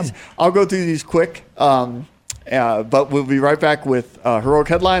through these. I'll go through these quick. But we'll be right back with heroic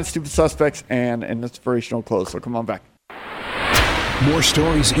headlines, stupid suspects, and an inspirational close. So come on back. More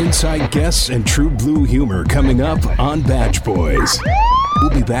stories, inside guests, and true blue humor coming up on Badge Boys.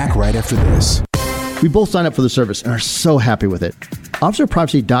 We'll be back right after this. We both signed up for the service and are so happy with it.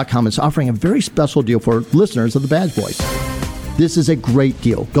 OfficerPrivacy.com is offering a very special deal for listeners of the Badge Boys. This is a great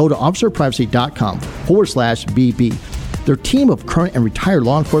deal. Go to OfficerPrivacy.com/BB. Their team of current and retired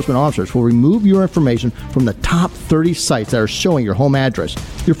law enforcement officers will remove your information from the top 30 sites that are showing your home address,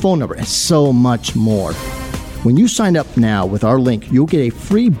 your phone number, and so much more. When you sign up now with our link, you'll get a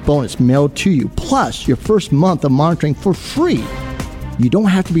free bonus mailed to you, plus your first month of monitoring for free. You don't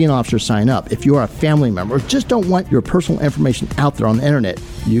have to be an officer to sign up. If you are a family member or just don't want your personal information out there on the internet,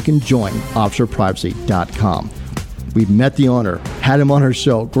 you can join OfficerPrivacy.com. We've met the owner, had him on our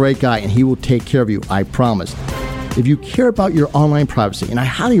show, great guy, and he will take care of you, I promise. If you care about your online privacy, and I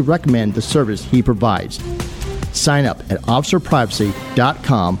highly recommend the service he provides, sign up at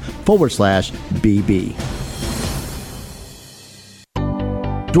OfficerPrivacy.com/BB.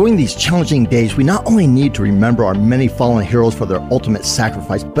 During these challenging days, we not only need to remember our many fallen heroes for their ultimate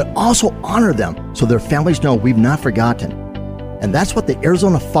sacrifice, but also honor them so their families know we've not forgotten. And that's what the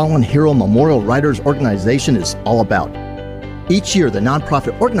Arizona Fallen Hero Memorial Riders Organization is all about. Each year, the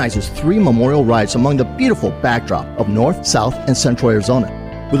nonprofit organizes 3 memorial rides among the beautiful backdrop of North, South, and Central Arizona,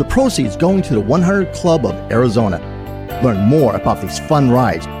 with the proceeds going to the 100 Club of Arizona. Learn more about these fun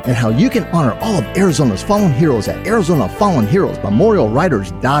rides and how you can honor all of Arizona's fallen heroes at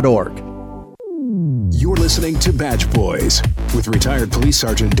ArizonaFallenHeroesMemorialRiders.org. You're listening to Badge Boys with retired police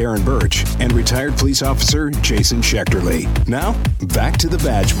sergeant Darren Birch and retired police officer Jason Schechterly. Now, back to the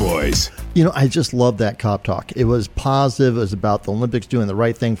Badge Boys. You know, I just love that cop talk. It was positive. It was about the Olympics doing the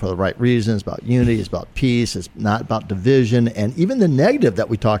right thing for the right reasons. About unity. It's about peace. It's not about division. And even the negative that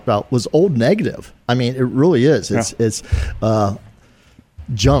we talked about was old negative. I mean, it really is. It's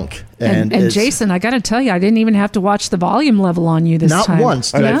junk. And Jason, I got to tell you, I didn't even have to watch the volume level on you this time. Not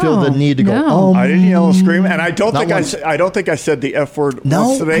once did I feel the need to go. I didn't yell and scream, and I don't think I said the F word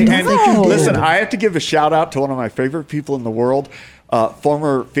once today. And listen, I have to give a shout out to one of my favorite people in the world,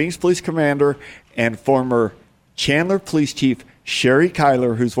 former Phoenix Police Commander and former Chandler Police Chief Sherry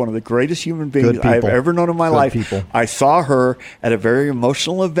Kyler, who's one of the greatest human beings I've ever known in my life. I saw her at a very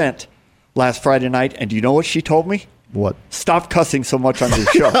emotional event last Friday night, and do you know what she told me? What? Stop cussing so much on your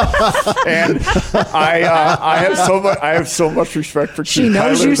show. And I have so much respect for She Keith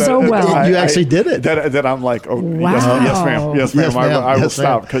knows Tyler you so well. You actually did it. That I'm like, oh, Wow. yes, ma'am. Yes, ma'am. Yes, I ma'am. will Yes,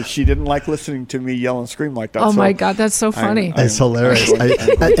 stop ma'am. because she didn't like listening to me yell and scream like that. Oh So my God, that's so funny. It's hilarious.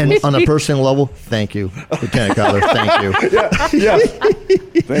 And on a personal level, thank you, Lieutenant Cutler. Thank you. Yes.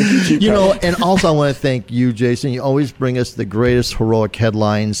 Thank you, Chief You know, Tyler. and also I want to thank you, Jason. You always bring us the greatest heroic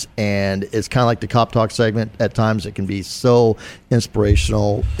headlines, and it's kind of like the Cop Talk segment. At times, it can be so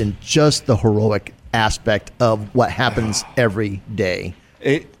inspirational in just the heroic aspect of what happens every day.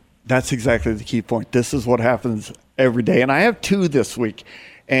 That's exactly the key point. This is what happens every day. And I have two this week.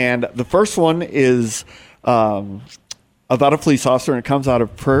 And the first one is about a police officer, and it comes out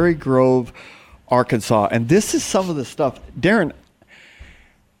of Prairie Grove, Arkansas. And this is some of the stuff. Darren,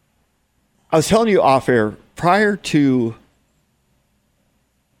 I was telling you off air, prior to,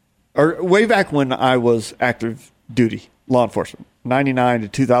 or way back when I was active duty law enforcement, 99 to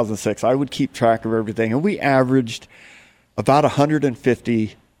 2006, I would keep track of everything. And we averaged about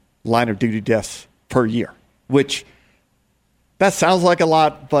 150 line of duty deaths per year, which that sounds like a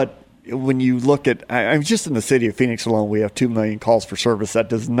lot, but when you look at, I'm just in the city of Phoenix alone, we have 2 million calls for service. That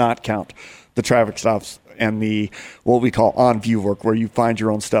does not count the traffic stops and the what we call on-view work, where you find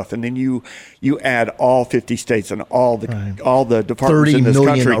your own stuff, and then you add all 50 states and all the departments 30 in this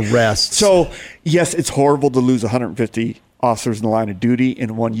million country. arrests. So yes, it's horrible to lose 150 officers in the line of duty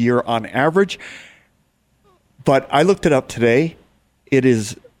in 1 year on average. But I looked it up today. It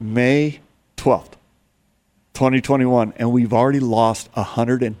is May 12th, 2021, and we've already lost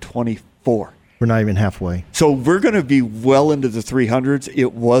 124. We're not even halfway. So we're going to be well into the 300s.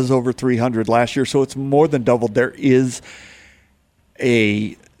 It was over 300 last year, so it's more than doubled. There is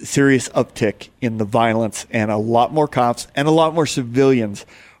a serious uptick in the violence, and a lot more cops and a lot more civilians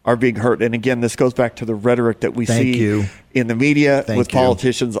are being hurt. And again, this goes back to the rhetoric that we Thank see you. in the media Thank with you.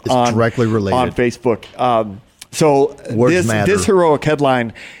 politicians It's on directly related. on Facebook. So Words matter. this heroic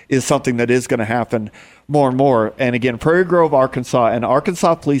headline is something that is going to happen more and more. And again, Prairie Grove, Arkansas, an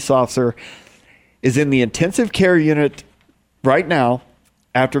Arkansas police officer is in the intensive care unit right now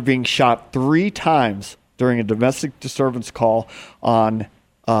after being shot 3 times during a domestic disturbance call on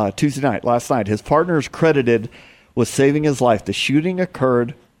Tuesday night, last night. His partner is credited with saving his life. The shooting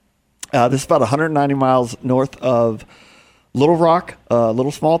occurred, this is about 190 miles north of Little Rock, a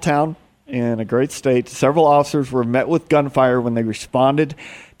little small town in a great state. Several officers were met with gunfire when they responded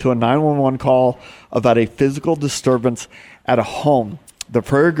to a 911 call about a physical disturbance at a home. The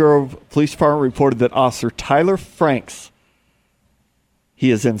Prairie Grove Police Department reported that Officer Tyler Franks,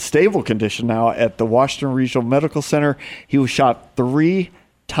 he is in stable condition now at the Washington Regional Medical Center. He was shot 3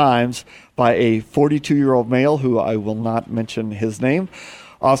 times by a 42-year-old male who I will not mention his name.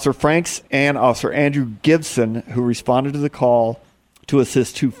 Officer Franks and Officer Andrew Gibson, who responded to the call to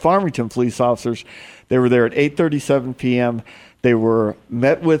assist 2 Farmington police officers. They were there at 8:37 p.m. They were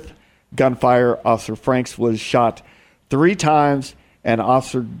met with gunfire. Officer Franks was shot 3 times, and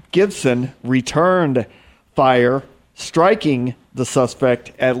Officer Gibson returned fire, striking the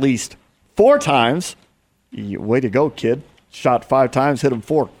suspect at least 4 times. Way to go, kid. Shot 5 times, hit him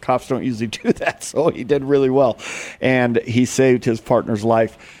 4. Cops don't usually do that, so he did really well. And he saved his partner's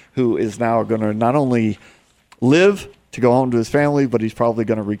life, who is now going to not only live to go home to his family, but he's probably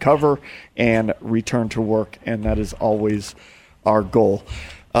going to recover and return to work, and that is always our goal.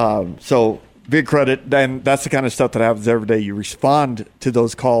 So big credit, and that's the kind of stuff that happens every day. You respond to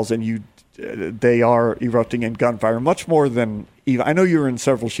those calls, and they are erupting in gunfire, much more than even. I know you were in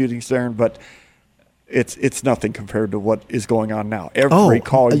several shootings, Darren, but it's nothing compared to what is going on now. Every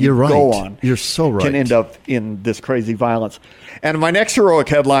call you you're right. go on, You're so right. can end up in this crazy violence. And my next heroic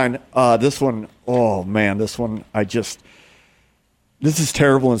headline, this one, oh man, this is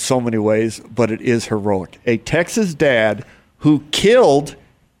terrible in so many ways, but it is heroic. A Texas dad who killed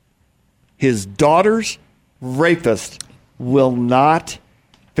his daughter's rapist will not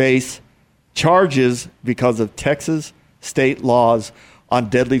face charges because of Texas state laws on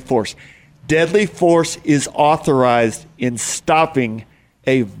deadly force. Deadly force is authorized in stopping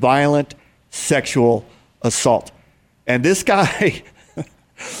a violent sexual assault. And this guy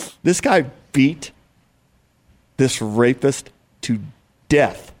beat this rapist to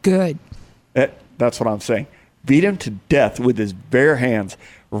death. Good. That's what I'm saying. Beat him to death with his bare hands,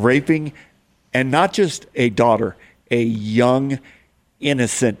 raping, and not just a daughter, a young,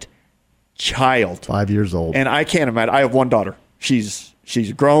 innocent child. 5 years old. And I can't imagine. I have one daughter. She's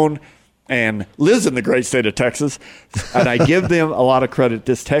grown and lives in the great state of Texas. And I give them a lot of credit.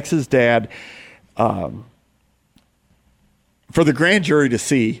 This Texas dad, for the grand jury to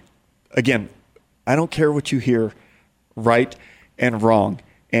see again, I don't care what you hear, right and wrong.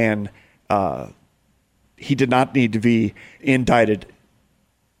 And he did not need to be indicted.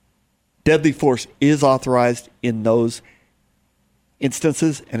 Deadly force is authorized in those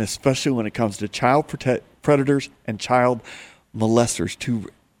instances, and especially when it comes to child predators and child molesters,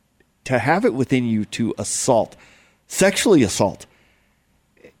 to have it within you to sexually assault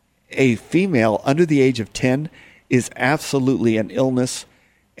a female under the age of 10 is absolutely an illness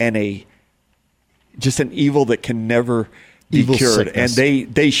and just an evil that can never be Evil cured. sickness.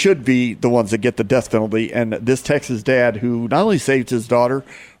 And they should be the ones that get the death penalty. And this Texas dad, who not only saved his daughter,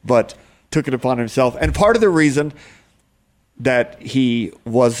 but took it upon himself. And part of the reason that he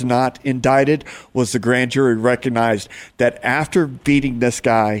was not indicted was the grand jury recognized that after beating this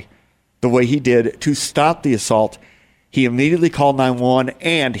guy the way he did to stop the assault, he immediately called 911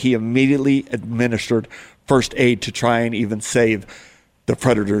 and he immediately administered first aid to try and even save the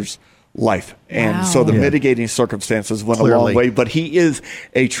predator's life. And Wow. so the Yeah. mitigating circumstances went a Clearly. long way, but he is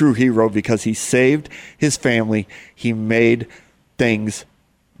a true hero because he saved his family. He made things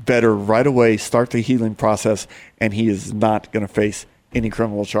better right away, start the healing process, and he is not going to face any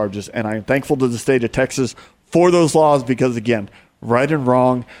criminal charges. And I am thankful to the state of Texas for those laws because, again, right and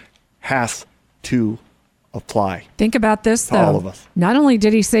wrong has to apply. Think about this, though. All of us. Not only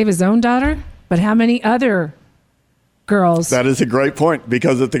did he save his own daughter, but how many other girls? That is a great point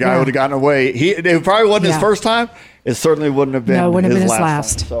because if the guy Yeah. would have gotten away, it probably wasn't his Yeah. first time. It certainly wouldn't have been, No, it wouldn't have been his time.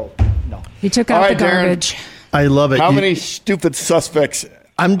 last. So, no. He took All out right, the Darren. garbage. I love it. How You- many stupid suspects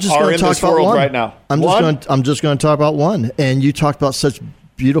I'm just are going in to talk this about world one right now? I'm just going to talk about one. And you talked about such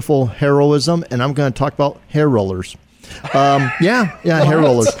beautiful heroism, and I'm going to talk about hair rollers. Hair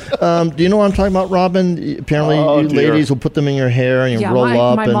rollers. Do you know what I'm talking about, Robin? Apparently, you dear. ladies will put them in your hair and you Yeah, roll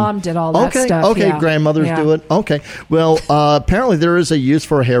up. my and, mom did all that okay, stuff, Okay, yeah. grandmothers Yeah. do it. Okay. Well, apparently there is a use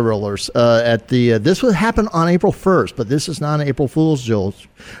for hair rollers. This would happen on April 1st, but this is not an April Fool's joke.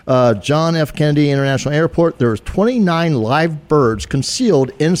 John F. Kennedy International Airport. There was 29 live birds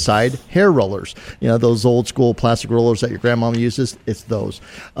concealed inside hair rollers. You know, those old school plastic rollers that your grandmama uses. It's those.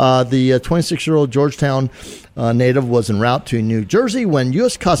 The 26-year-old Georgetown native was en route to New Jersey when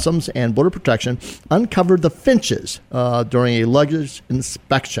U.S. Customs and Border Protection uncovered the finches during a luggage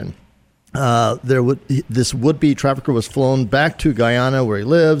inspection. This would-be trafficker was flown back to Guyana where he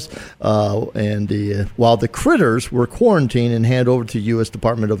lives, while the critters were quarantined and handed over to U.S.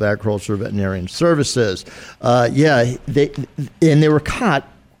 Department of Agriculture Veterinarian Services. They were caught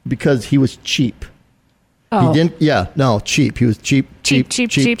because he was cheap. Oh. He didn't. Cheap. He was cheap.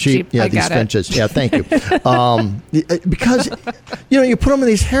 Cheap. Yeah, I these got it. finches. Yeah, thank you. Because you put them in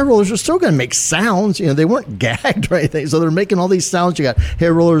these hair rollers, they're still going to make sounds. They weren't gagged or anything, so they're making all these sounds. You got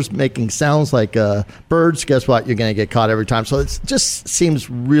hair rollers making sounds like birds. Guess what? You're going to get caught every time. So it just seems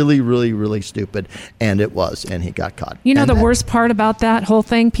really, really, really stupid, and it was, and he got caught. You know, And the that- worst part about that whole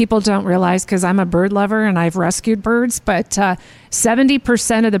thing, people don't realize, because I'm a bird lover and I've rescued birds, but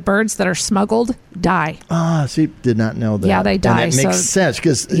 70% of the birds that are smuggled die. See, did not know that. Yeah, they die, And that makes so- sense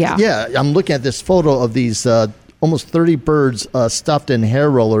because, Yeah. I'm looking at this photo of these almost 30 birds stuffed in hair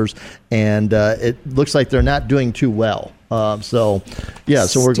rollers, and it looks like they're not doing too well. So we're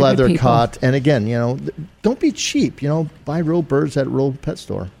Stupid glad they're people. caught. And again, don't be cheap. Buy real birds at a real pet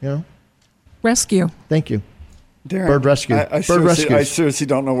store. Rescue. Thank you. Darren, Bird rescue. I Bird seriously, rescues. I seriously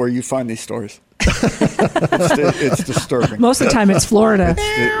don't know where you find these stories. It's disturbing. Most of the time it's Florida.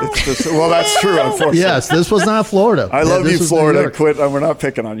 Well, that's true, unfortunately. Yes, this was not Florida. I love This you, was New Florida. York. Quit. We're not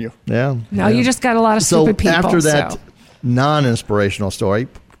picking on you. Yeah. No, yeah. you just got a lot of So stupid people. after that so. non-inspirational story,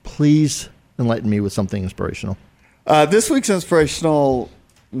 please enlighten me with something inspirational. This week's inspirational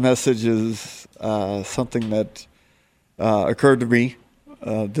message is something that occurred to me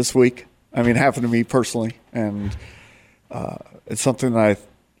this week. I mean, happened to me personally, and it's something that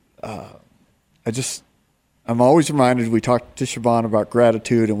I'm always reminded. We talked to Siobhan about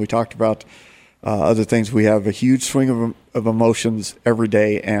gratitude, and we talked about other things. We have a huge swing of emotions every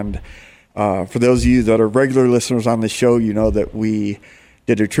day, and for those of you that are regular listeners on the show, you know that we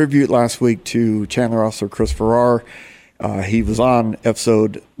did a tribute last week to Chandler Officer Chris Farrar. He was on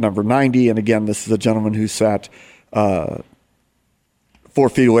episode number 90, and again, this is a gentleman who sat 4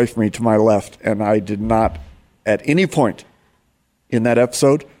 feet away from me to my left, and I did not at any point in that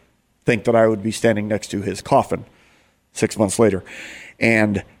episode think that I would be standing next to his coffin 6 months later.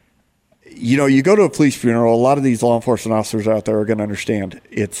 And you go to a police funeral, a lot of these law enforcement officers out there are going to understand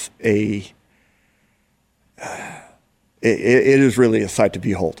it is really a sight to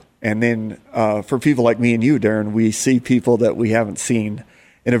behold. And then for people like me and you, Darren, we see people that we haven't seen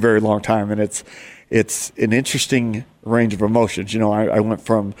in a very long time. And it's an interesting range of emotions. I went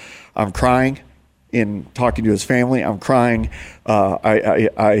from I'm crying in talking to his family. I'm crying.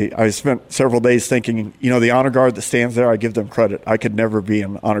 I spent several days thinking, the honor guard that stands there, I give them credit. I could never be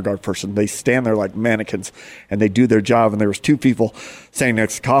an honor guard person. They stand there like mannequins and they do their job. And there was 2 people standing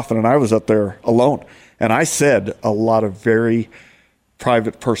next to the coffin and I was up there alone. And I said a lot of very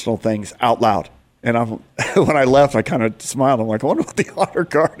private, personal things out loud. And when I left, I kind of smiled. I'm like, I wonder what the honor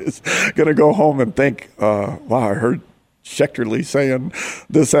guard is going to go home and think, wow, I heard Schechterle saying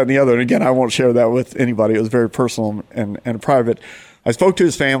this, that, and the other. And again, I won't share that with anybody. It was very personal and private. I spoke to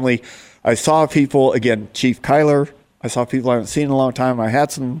his family. I saw people, again, Chief Kyler. I saw people I haven't seen in a long time. I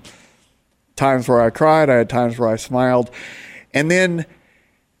had some times where I cried. I had times where I smiled. And then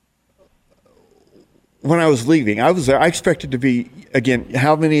when I was leaving, I was there. I expected to be, again,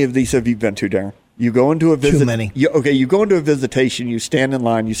 how many of these have you been to, Darren? You go into a visit. Too many. You go into a visitation, you stand in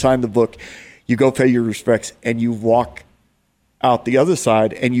line, you sign the book, you go pay your respects, and you walk out the other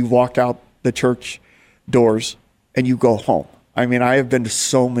side, and you walk out the church doors, and you go home. I mean, I have been to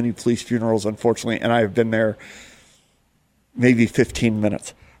so many police funerals, unfortunately, and I have been there maybe 15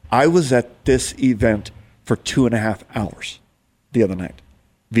 minutes. I was at this event for 2.5 hours the other night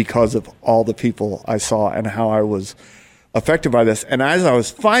because of all the people I saw and how I was affected by this. And as I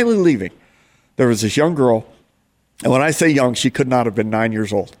was finally leaving, there was this young girl, and when I say young, she could not have been 9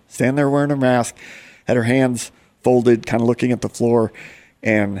 years old, standing there wearing a mask, had her hands folded, kind of looking at the floor,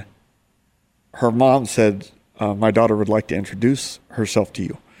 and her mom said, my daughter would like to introduce herself to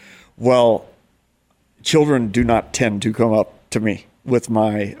you. Well, children do not tend to come up to me with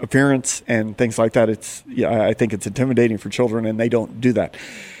my appearance and things like that. I think it's intimidating for children, and they don't do that.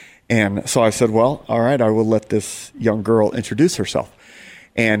 And so I said, well, all right, I will let this young girl introduce herself.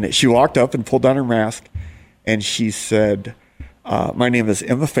 And she walked up and pulled down her mask, and she said, my name is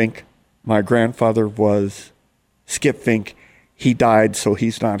Emma Fink. My grandfather was Skip Fink. He died, so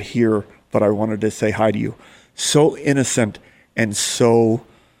he's not here, but I wanted to say hi to you. So innocent and so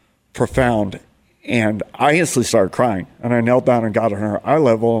profound. And I instantly started crying, and I knelt down and got on her eye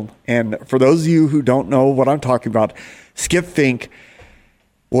level. And for those of you who don't know what I'm talking about, Skip Fink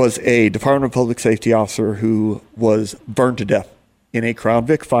was a Department of Public Safety officer who was burned to death in a Crown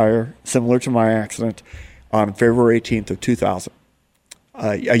Vic fire, similar to my accident, on February 18th of 2000,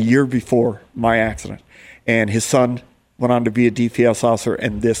 a year before my accident. And his son went on to be a DPS officer,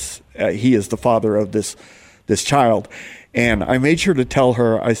 and he is the father of this child. And I made sure to tell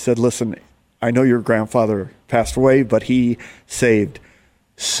her, I said, listen, I know your grandfather passed away, but he saved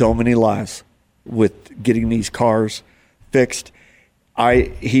so many lives with getting these cars fixed.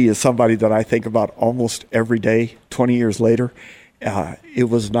 He is somebody that I think about almost every day, 20 years later. It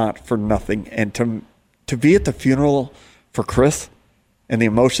was not for nothing. And to be at the funeral for Chris and the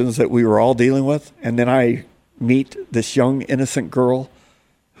emotions that we were all dealing with, and then I meet this young, innocent girl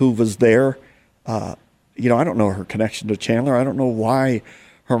who was there. I don't know her connection to Chandler. I don't know why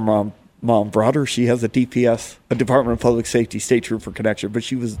her mom brought her. She has a DPS, a Department of Public Safety state trooper connection, but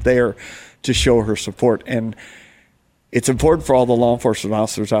she was there to show her support. And it's important for all the law enforcement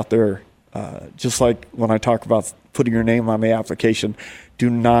officers out there, just like when I talk about putting your name on the application, do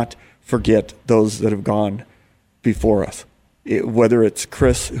not forget those that have gone before us. Whether it's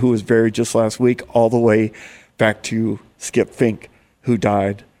Chris, who was buried just last week, all the way back to Skip Fink, who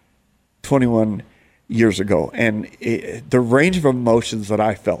died 21 years ago. And the range of emotions that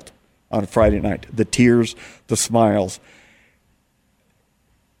I felt on Friday night, the tears, the smiles,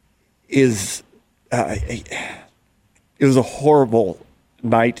 it was a horrible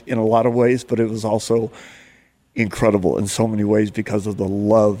night in a lot of ways, but it was also incredible in so many ways because of the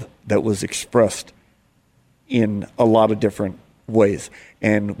love that was expressed in a lot of different ways.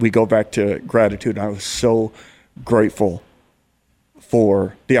 And we go back to gratitude. I was so grateful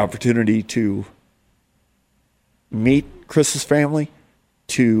for the opportunity to meet Chris's family,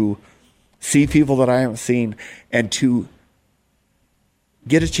 to see people that I haven't seen, and to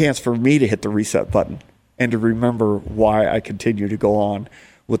get a chance for me to hit the reset button and to remember why I continue to go on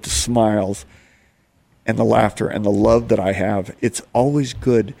with the smiles and the laughter and the love that I have. It's always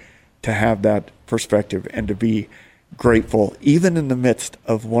good to have that perspective and to be grateful, even in the midst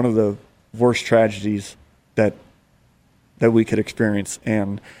of one of the worst tragedies that we could experience.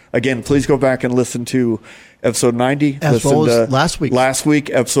 And again, please go back and listen to episode 90. As well as last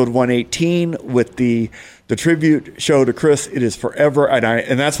week, episode 118 with the tribute show to Chris. It is forever.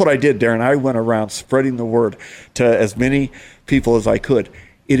 And that's what I did, Darren. I went around spreading the word to as many people as I could.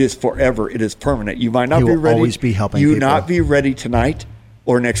 It is forever. It is permanent. You might not be ready. Always be helping you people. Not be ready tonight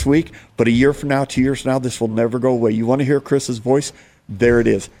or next week, but a year from now, 2 years from now, this will never go away. You want to hear Chris's voice? there it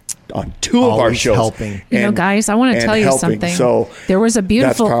is on 2 of our Always shows. helping. You know, guys, I want to tell you helping. something. So there was a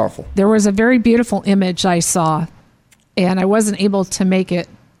beautiful, that's powerful. There was a very beautiful image I saw, and I wasn't able to make it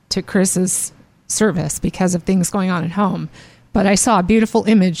to Chris's service because of things going on at home. But I saw a beautiful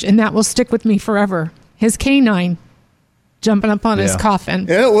image, and that will stick with me forever. His canine jumping up on his coffin.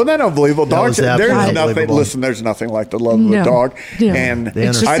 Yeah, wasn't that unbelievable? Dogs. was There's absolutely nothing. unbelievable. Listen, there's nothing like the love of a dog. Yeah. And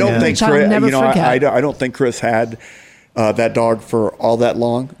It's just I don't an think image I'll never Chris. forget. I don't think Chris had that dog for all that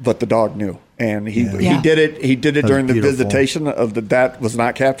long, but the dog knew, and he did it. He did it during the beautiful. visitation of that was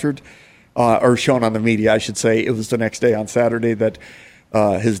not captured or shown on the media. I should say it was the next day on Saturday that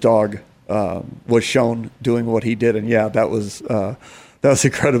his dog was shown doing what he did, and that was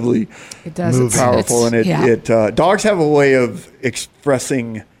incredibly powerful. And dogs have a way of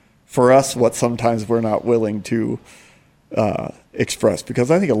expressing for us what sometimes we're not willing to express,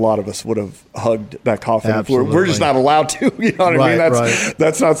 because I think a lot of us would have hugged that coffin if we're just not allowed to. You know what I mean?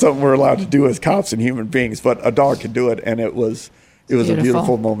 That's not something we're allowed to do as cops and human beings, but a dog can do it, and it was a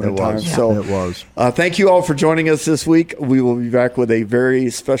beautiful moment in time. So it was. Thank you all for joining us this week. We will be back with a very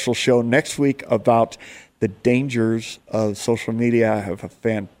special show next week about the dangers of social media. I have a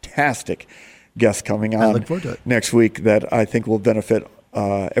fantastic guest coming on look forward to it. next week that I think will benefit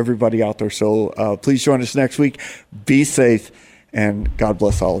everybody out there. So please join us next week. Be safe, and God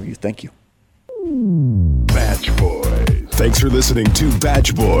bless all of you. Thank you. Badge Boys. Thanks for listening to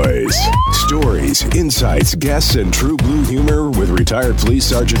Badge Boys. Stories, insights, guests, and true blue humor with retired Police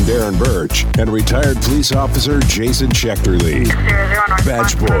Sergeant Darren Birch and retired police officer Jason Schechterly.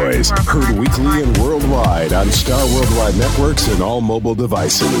 Badge Boys, heard weekly and worldwide on Star Worldwide Networks and all mobile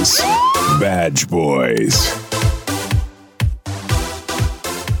devices. Badge Boys.